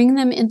 bring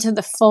them into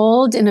the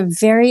fold in a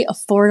very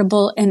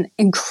affordable and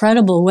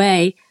incredible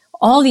way?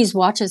 All these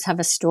watches have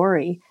a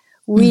story.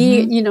 We,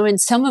 in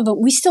some of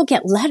them, we still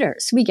get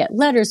letters. We get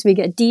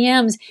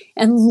DMs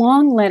and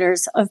long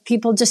letters of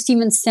people just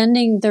even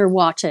sending their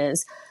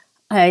watches.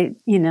 Google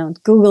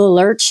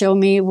Alerts show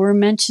me we're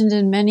mentioned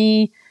in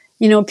many,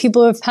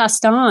 people who have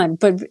passed on,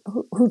 but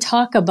who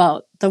talk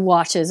about the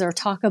watches or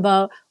talk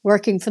about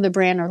working for the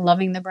brand or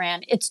loving the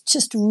brand. It's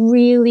just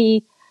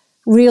really,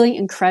 really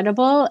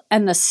incredible.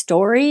 And the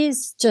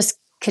stories just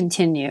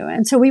continue.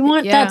 And so we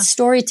want that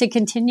story to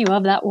continue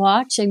of that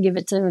watch and give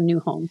it to a new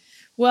home.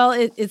 Well,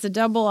 it's a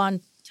double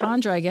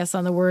entendre, I guess,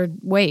 on the word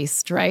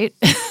waste, right?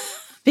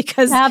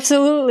 Because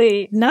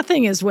absolutely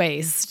nothing is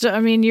waste. I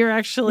mean, you're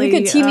actually...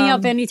 You could tee me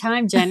up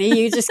anytime, Jenny.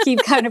 You just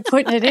keep kind of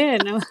putting it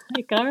in. I'm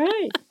like, all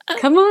right,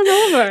 come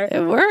on over.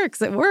 It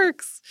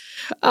works.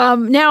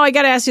 Now, I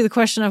got to ask you the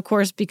question, of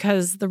course,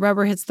 because the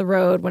rubber hits the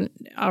road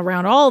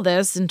around all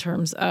this in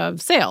terms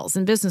of sales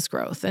and business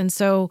growth. And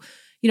so,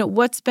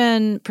 what's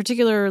been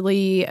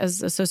particularly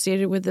as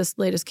associated with this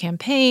latest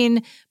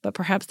campaign, but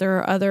perhaps there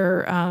are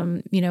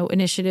other,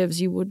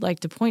 initiatives you would like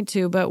to point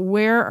to, but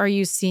where are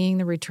you seeing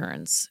the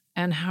returns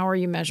and how are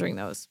you measuring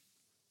those?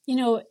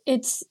 You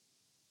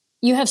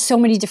have so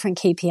many different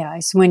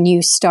KPIs when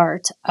you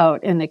start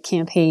out in a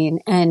campaign.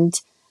 And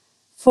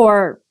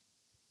for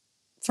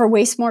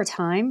Waste More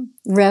Time,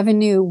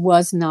 revenue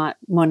was not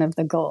one of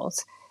the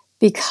goals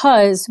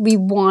because we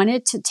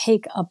wanted to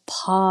take a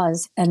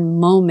pause and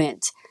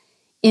moment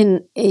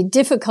in a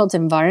difficult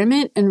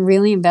environment and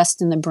really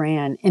invest in the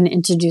brand and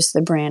introduce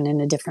the brand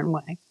in a different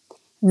way.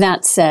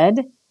 That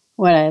said,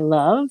 what I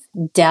love,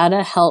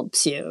 data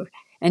helps you.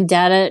 And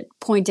data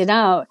pointed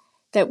out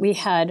that we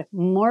had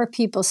more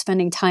people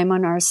spending time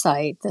on our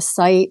site. The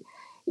site,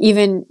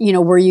 even,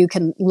 where you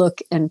can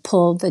look and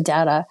pull the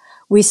data,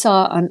 we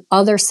saw on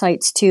other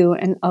sites too,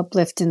 an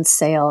uplift in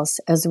sales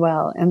as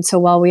well. And so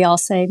while we all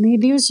say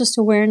maybe it was just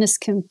awareness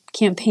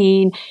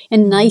campaign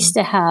and nice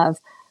to have,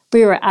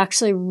 we were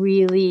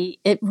actually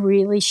it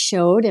really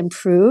showed and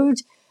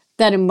proved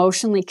that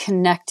emotionally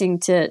connecting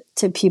to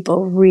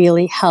people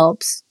really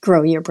helps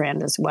grow your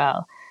brand as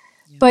well.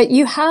 Yeah. But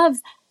you have,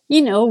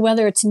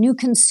 whether it's new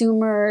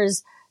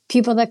consumers,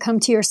 people that come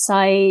to your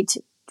site,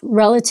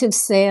 relative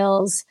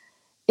sales,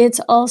 it's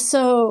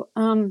also,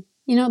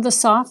 the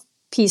soft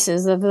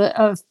pieces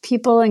of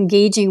people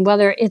engaging,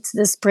 whether it's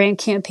this brand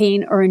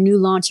campaign or a new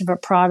launch of a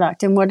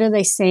product, and what are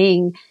they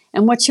saying,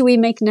 and what should we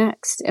make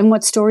next, and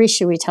what story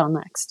should we tell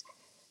next?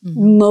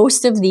 Mm-hmm.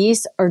 Most of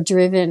these are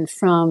driven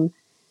from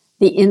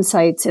the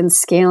insights and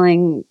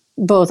scaling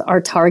both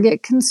our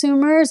target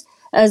consumers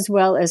as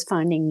well as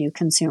finding new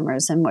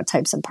consumers and what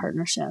types of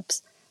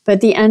partnerships. But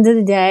at the end of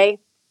the day,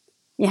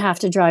 you have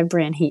to drive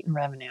brand heat and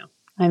revenue.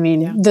 I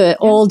mean, the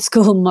old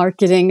school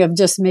marketing of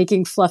just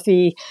making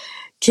fluffy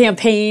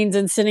campaigns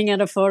and sitting at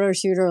a photo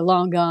shoot are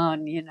long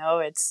gone.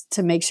 It's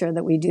to make sure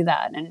that we do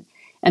that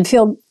and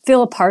feel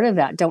a part of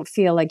that. Don't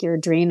feel like you're a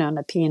drain on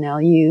a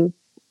P&L.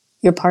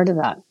 You're part of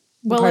that.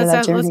 Well,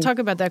 let's talk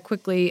about that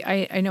quickly.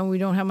 I know we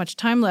don't have much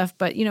time left,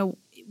 but,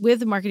 with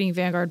the Marketing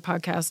Vanguard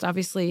podcast,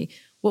 obviously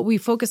what we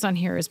focus on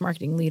here is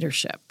marketing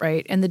leadership,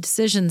 right? And the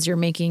decisions you're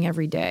making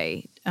every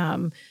day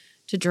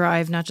to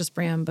drive not just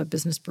brand, but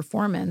business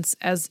performance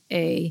as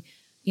a,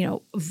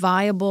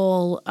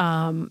 viable,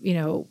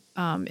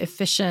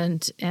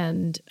 efficient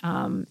and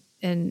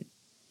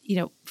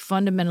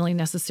fundamentally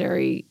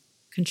necessary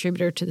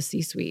contributor to the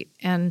C-suite.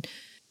 And,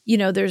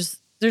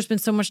 there's been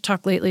so much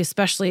talk lately,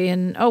 especially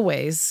in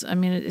always. I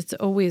mean, it's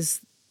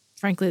always,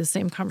 frankly, the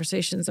same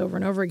conversations over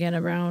and over again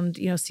around,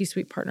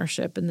 C-suite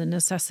partnership and the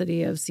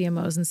necessity of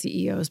CMOs and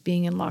CEOs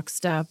being in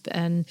lockstep.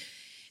 And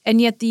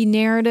yet the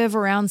narrative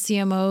around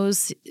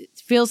CMOs, it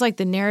feels like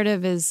the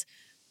narrative is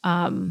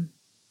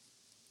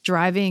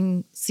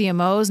driving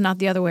CMOs, not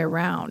the other way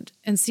around.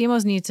 And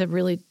CMOs need to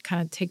really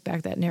kind of take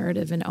back that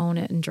narrative and own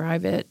it and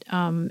drive it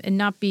and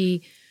not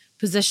be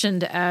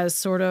positioned as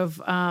sort of,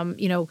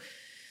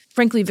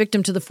 frankly,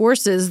 victim to the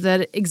forces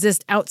that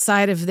exist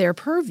outside of their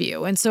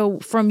purview. And so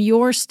from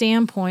your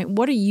standpoint,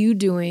 what are you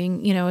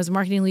doing, as a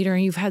marketing leader,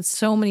 and you've had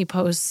so many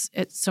posts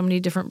at so many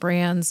different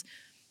brands,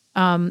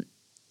 to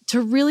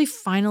really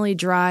finally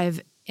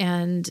drive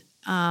and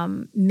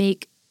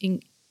make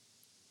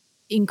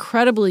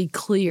incredibly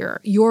clear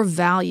your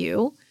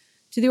value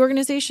to the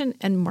organization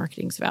and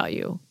marketing's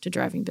value to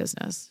driving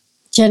business?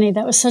 Jenny,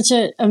 that was such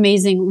an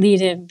amazing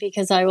lead-in,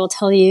 because I will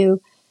tell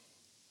you,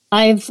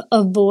 I've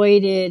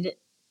avoided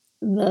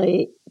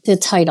the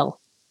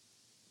title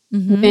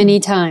many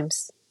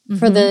times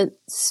for the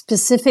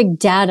specific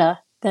data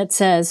that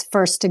says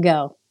first to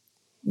go,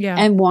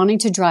 and wanting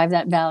to drive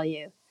that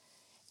value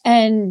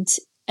and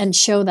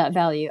show that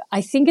value.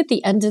 I think at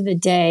the end of the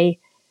day,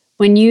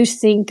 when you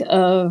think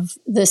of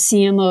the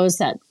CMOs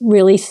that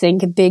really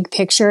think big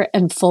picture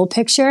and full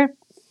picture,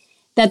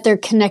 that they're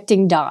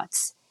connecting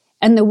dots.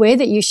 And the way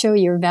that you show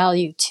your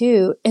value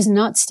too is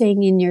not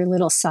staying in your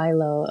little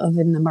silo of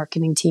in the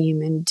marketing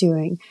team and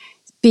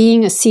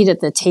being a seat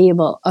at the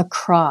table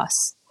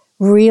across,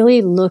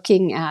 really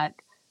looking at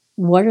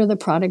what are the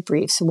product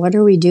briefs? What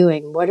are we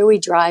doing? What are we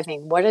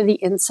driving? What are the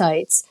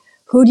insights?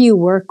 Who do you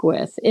work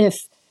with?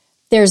 If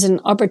there's an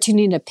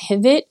opportunity to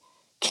pivot,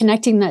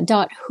 connecting that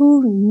dot,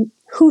 who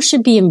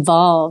should be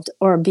involved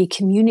or be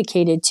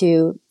communicated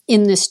to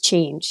in this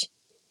change?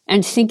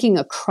 And thinking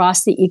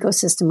across the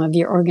ecosystem of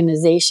your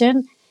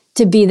organization,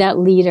 to be that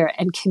leader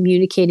and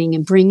communicating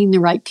and bringing the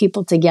right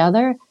people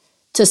together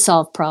to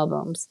solve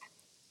problems.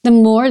 The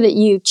more that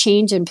you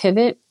change and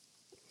pivot,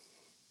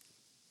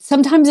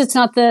 sometimes it's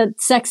not the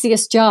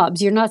sexiest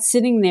jobs. You're not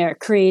sitting there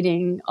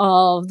creating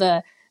all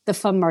the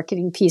fun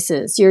marketing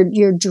pieces.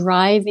 You're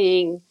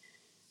driving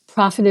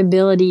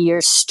profitability,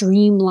 you're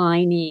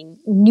streamlining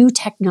new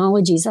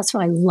technologies. That's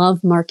why I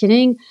love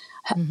marketing.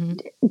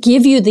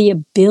 Give you the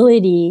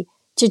ability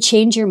to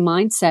change your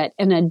mindset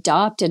and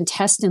adopt and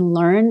test and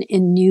learn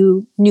in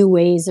new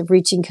ways of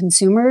reaching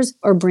consumers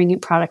or bringing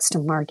products to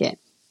market.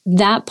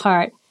 That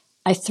part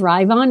I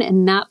thrive on,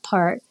 and that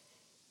part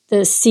the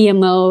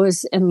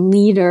CMOs and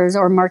leaders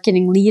or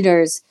marketing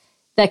leaders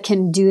that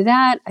can do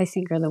that, I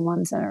think are the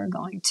ones that are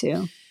going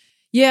to.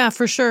 Yeah,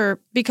 for sure.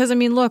 Because I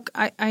mean, look,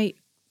 I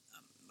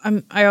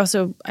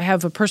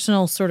have a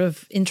personal sort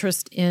of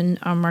interest in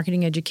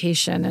marketing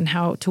education and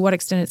how, to what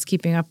extent it's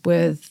keeping up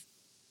with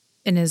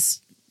and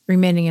is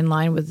remaining in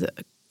line with the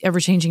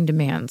ever-changing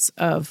demands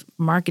of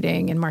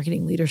marketing and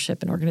marketing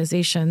leadership and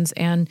organizations.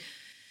 And,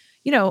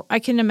 you know, I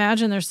can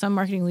imagine there's some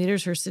marketing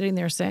leaders who are sitting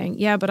there saying,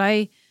 yeah, but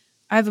I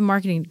have a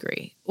marketing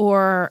degree,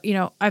 or, you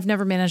know, I've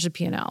never managed a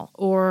P&L,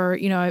 or,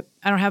 you know,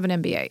 I don't have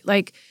an MBA.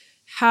 Like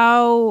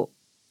how,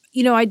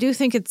 you know, I do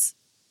think it's,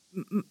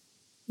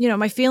 you know,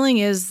 my feeling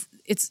is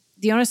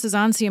the onus is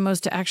on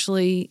CMOs to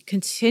actually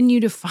continue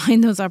to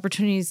find those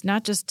opportunities,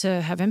 not just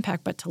to have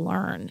impact, but to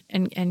learn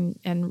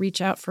and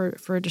reach out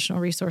for additional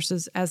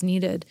resources as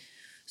needed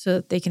so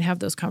that they can have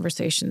those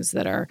conversations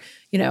that are,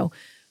 you know,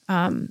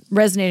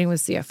 resonating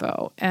with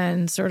CFO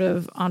and sort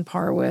of on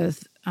par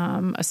with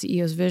a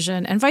CEO's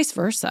vision and vice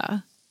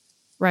versa,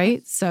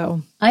 right?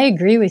 So I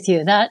agree with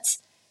you.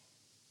 That's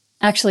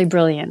actually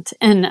brilliant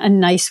and a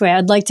nice way.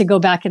 I'd like to go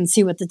back and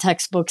see what the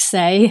textbooks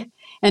say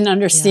and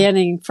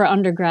understanding for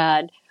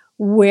undergrad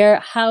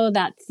how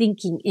that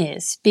thinking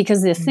is,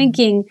 because the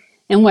thinking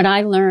and what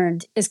I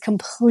learned is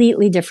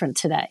completely different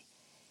today.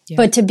 Yeah.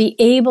 But to be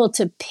able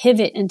to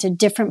pivot into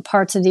different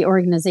parts of the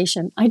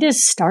organization, I did a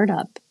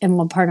startup in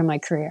one part of my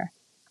career.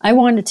 I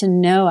wanted to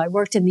know, I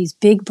worked in these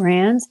big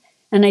brands,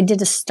 and I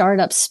did a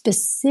startup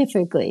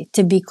specifically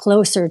to be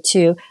closer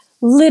to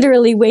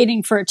literally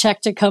waiting for a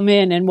check to come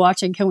in and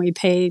watching, can we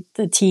pay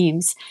the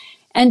teams?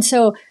 And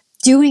so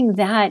doing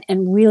that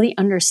and really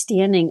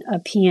understanding a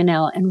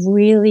P&L and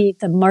really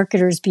the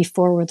marketers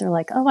before where they're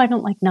like, oh, I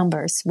don't like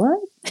numbers. What?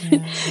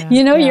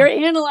 You're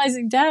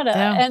analyzing data.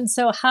 Yeah. And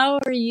so how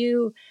are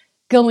you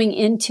going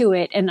into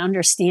it and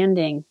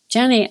understanding,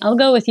 Jenny, I'll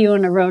go with you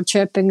on a road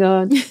trip and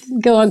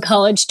go on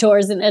college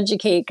tours and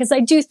educate, because I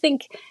do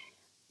think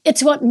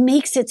it's what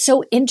makes it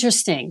so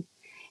interesting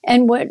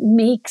and what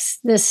makes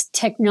this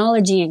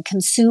technology and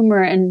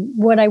consumer and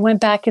what I went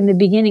back in the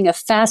beginning of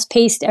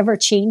fast-paced,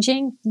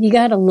 ever-changing. You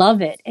got to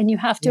love it and you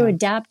have to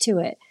adapt to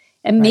it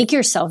and make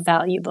yourself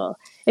valuable.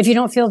 If you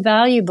don't feel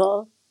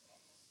valuable,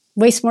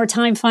 waste more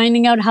time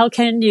finding out how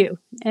can you,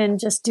 and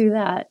just do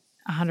that.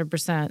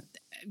 100%.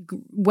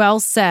 Well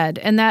said.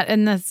 And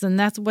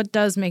that's what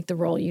does make the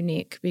role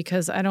unique,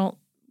 because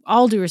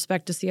all due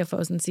respect to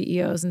CFOs and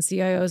CEOs and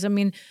CIOs, I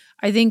mean,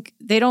 I think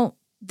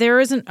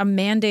there isn't a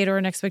mandate or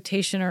an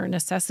expectation or a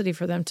necessity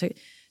for them to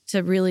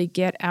really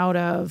get out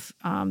of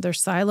their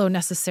silo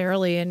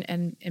necessarily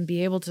and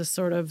be able to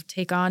sort of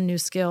take on new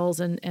skills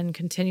and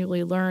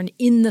continually learn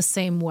in the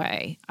same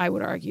way. I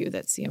would argue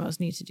that CMOs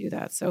need to do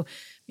that. So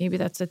maybe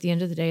that's, at the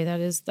end of the day,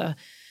 that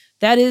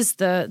is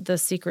the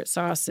secret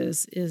sauce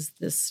is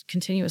this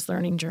continuous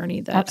learning journey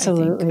that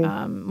Absolutely.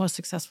 I think most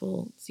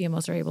successful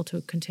CMOs are able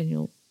to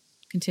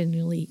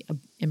continually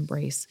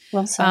embrace.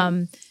 Well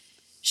said.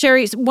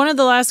 Shari, one of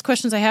the last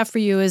questions I have for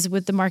you is,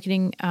 with the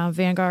Marketing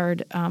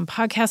Vanguard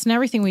podcast and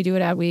everything we do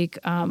at Adweek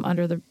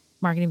under the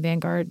Marketing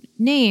Vanguard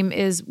name,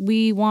 is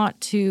we want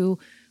to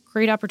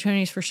create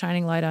opportunities for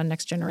shining light on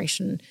next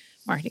generation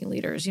marketing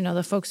leaders. You know,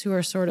 the folks who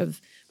are sort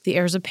of the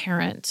heirs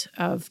apparent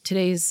of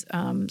today's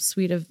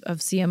suite of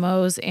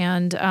CMOs.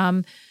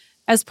 And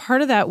as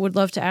part of that, would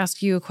love to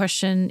ask you a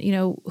question. You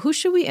know, who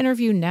should we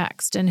interview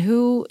next? And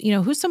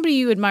who's somebody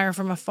you admire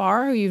from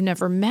afar who you've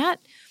never met?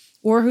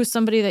 Or who's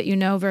somebody that you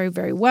know very,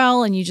 very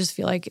well, and you just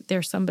feel like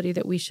they're somebody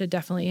that we should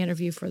definitely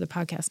interview for the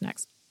podcast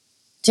next?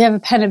 Do you have a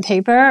pen and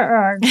paper,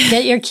 or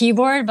get your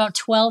keyboard? About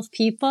 12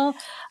 people.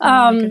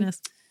 Oh my goodness.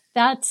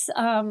 That's,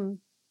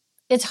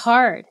 it's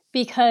hard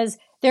because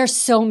there's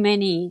so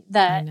many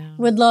that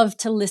would love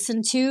to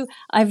listen to.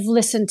 I've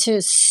listened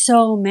to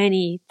so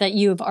many that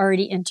you have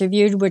already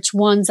interviewed, which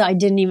ones I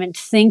didn't even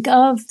think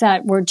of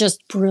that were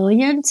just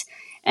brilliant.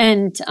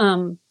 And,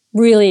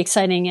 really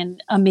exciting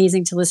and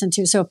amazing to listen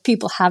to. So if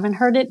people haven't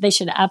heard it, they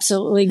should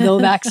absolutely go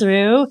back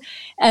through,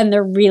 and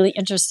they're really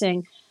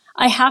interesting.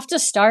 I have to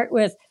start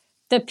with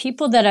the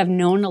people that I've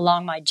known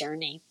along my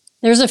journey.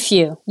 There's a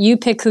few. You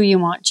pick who you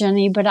want,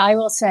 Jenny, but I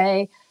will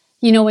say,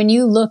 when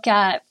you look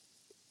at,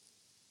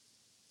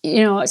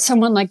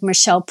 someone like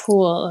Michelle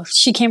Poole,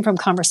 she came from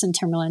Converse and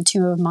Timberland,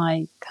 two of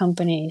my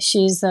companies.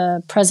 She's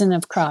the president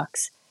of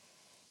Crocs.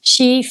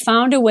 She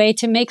found a way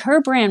to make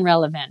her brand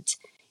relevant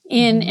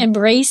in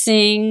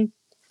embracing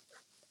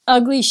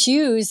ugly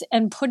shoes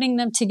and putting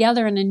them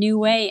together in a new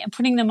way and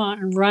putting them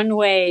on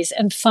runways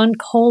and fun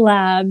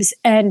collabs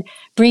and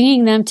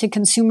bringing them to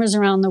consumers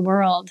around the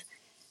world.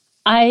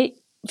 I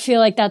feel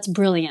like that's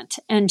brilliant.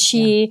 And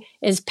she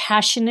is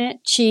passionate.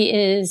 She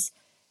is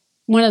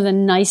one of the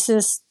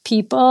nicest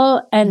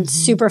people and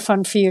super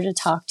fun for you to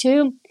talk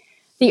to.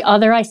 The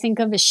other I think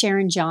of is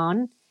Sharon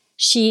John.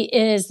 She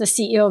is the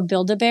CEO of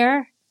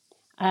Build-A-Bear.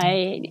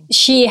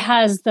 She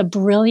has the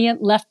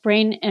brilliant left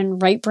brain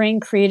and right brain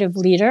creative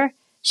leader.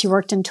 She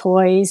worked in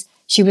toys.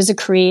 She was a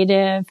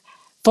creative,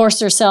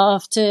 forced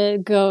herself to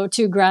go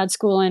to grad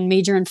school and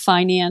major in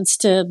finance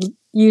to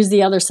use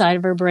the other side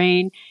of her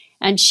brain.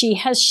 And she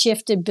has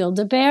shifted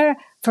Build-A-Bear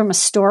from a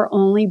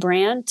store-only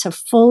brand to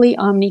fully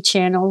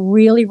omni-channel,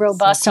 really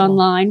robust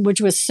online,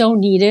 which was so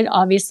needed,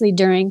 obviously,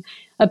 during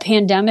a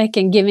pandemic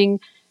and giving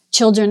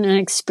children an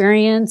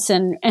experience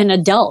and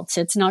adults.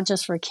 It's not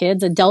just for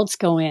kids. Adults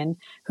go in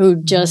who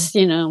just,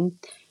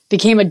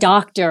 became a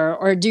doctor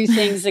or do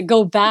things that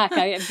go back.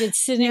 I've been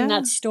sitting in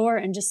that store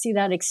and just see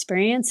that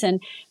experience.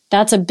 And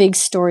that's a big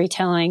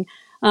storytelling.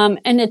 And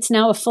it's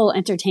now a full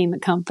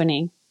entertainment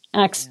company.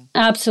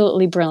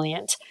 Absolutely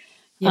brilliant.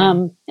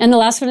 Yeah. And the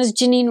last one is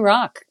Janine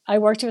Rock. I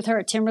worked with her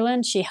at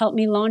Timberland. She helped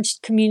me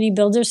launch Community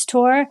Builders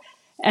Tour.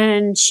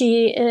 And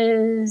she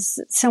is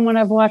someone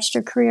I've watched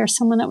her career,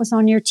 someone that was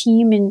on your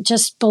team and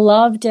just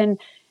beloved and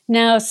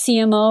now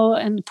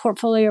CMO and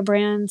portfolio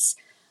brands.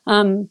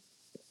 And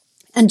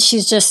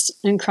she's just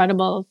an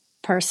incredible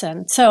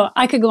person. So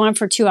I could go on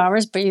for 2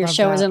 hours, but your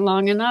show isn't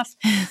long enough.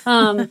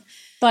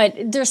 But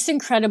there's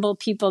incredible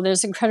people.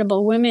 There's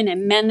incredible women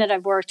and men that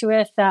I've worked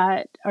with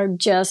that are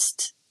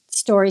just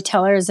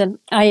storytellers. And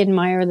I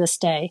admire this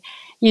day.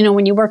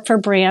 When you work for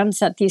brands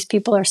that these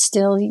people are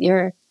still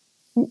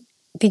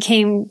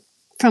became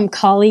from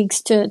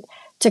colleagues to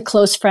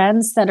close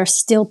friends that are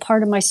still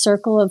part of my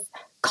circle of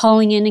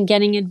calling in and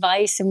getting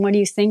advice and what do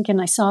you think?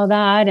 And I saw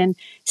that and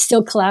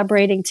still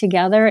collaborating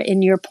together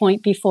in your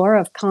point before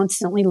of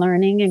constantly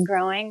learning and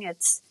growing.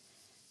 It's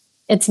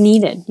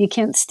needed. You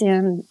can't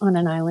stand on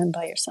an island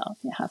by yourself.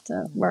 You have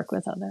to work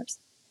with others.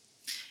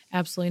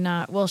 Absolutely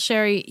not. Well,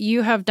 Shari,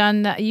 you have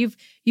done that. You've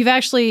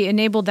actually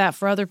enabled that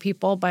for other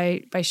people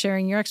by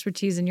sharing your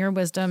expertise and your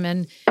wisdom.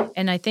 And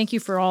I thank you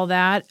for all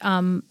that.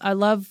 I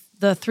love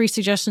the 3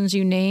 suggestions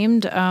you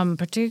named,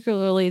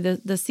 particularly the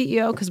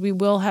CEO, because we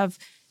will have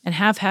and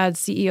have had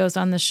CEOs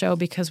on the show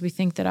because we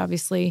think that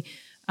obviously,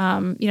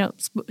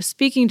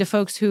 speaking to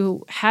folks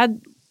who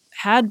had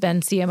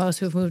been CMOs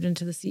who have moved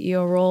into the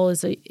CEO role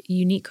is a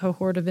unique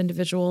cohort of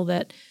individual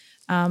that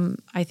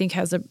I think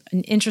has an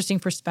interesting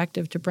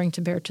perspective to bring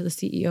to bear to the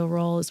CEO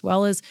role, as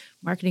well as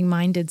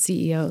marketing-minded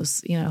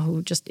CEOs,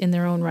 who just in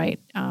their own right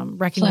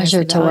recognize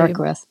the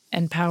value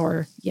and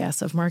power,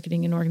 of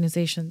marketing in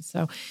organizations.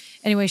 So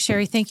anyway,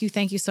 Shari, thank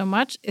you so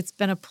much. It's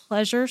been a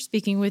pleasure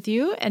speaking with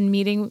you and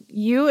meeting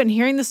you and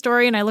hearing the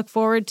story, and I look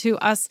forward to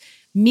us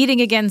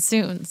meeting again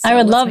soon. So I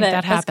would love it.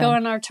 Let's go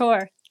on our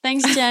tour.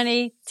 Thanks,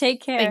 Jenny.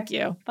 Take care. Thank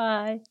you.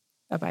 Bye.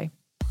 Bye-bye.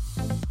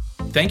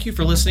 Thank you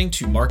for listening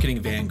to Marketing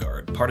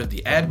Vanguard, part of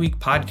the Adweek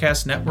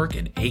Podcast Network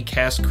and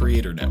Acast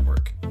Creator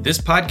Network. This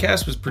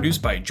podcast was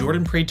produced by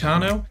Jordan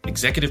Pretano,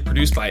 executive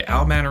produced by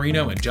Al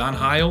Manarino and John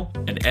Heil,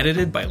 and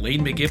edited by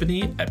Lane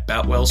McGibney at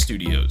Boutwell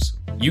Studios.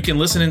 You can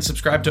listen and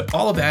subscribe to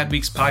all of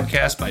Adweek's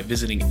podcasts by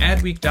visiting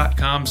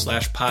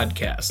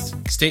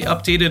adweek.com/podcasts. Stay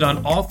updated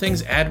on all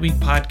things Adweek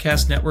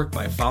Podcast Network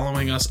by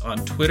following us on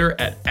Twitter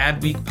at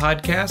Adweek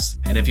Podcasts.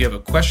 And if you have a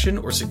question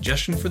or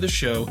suggestion for the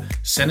show,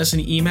 send us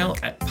an email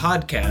at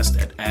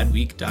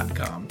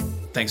podcast@adweek.com.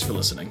 Thanks for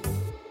listening.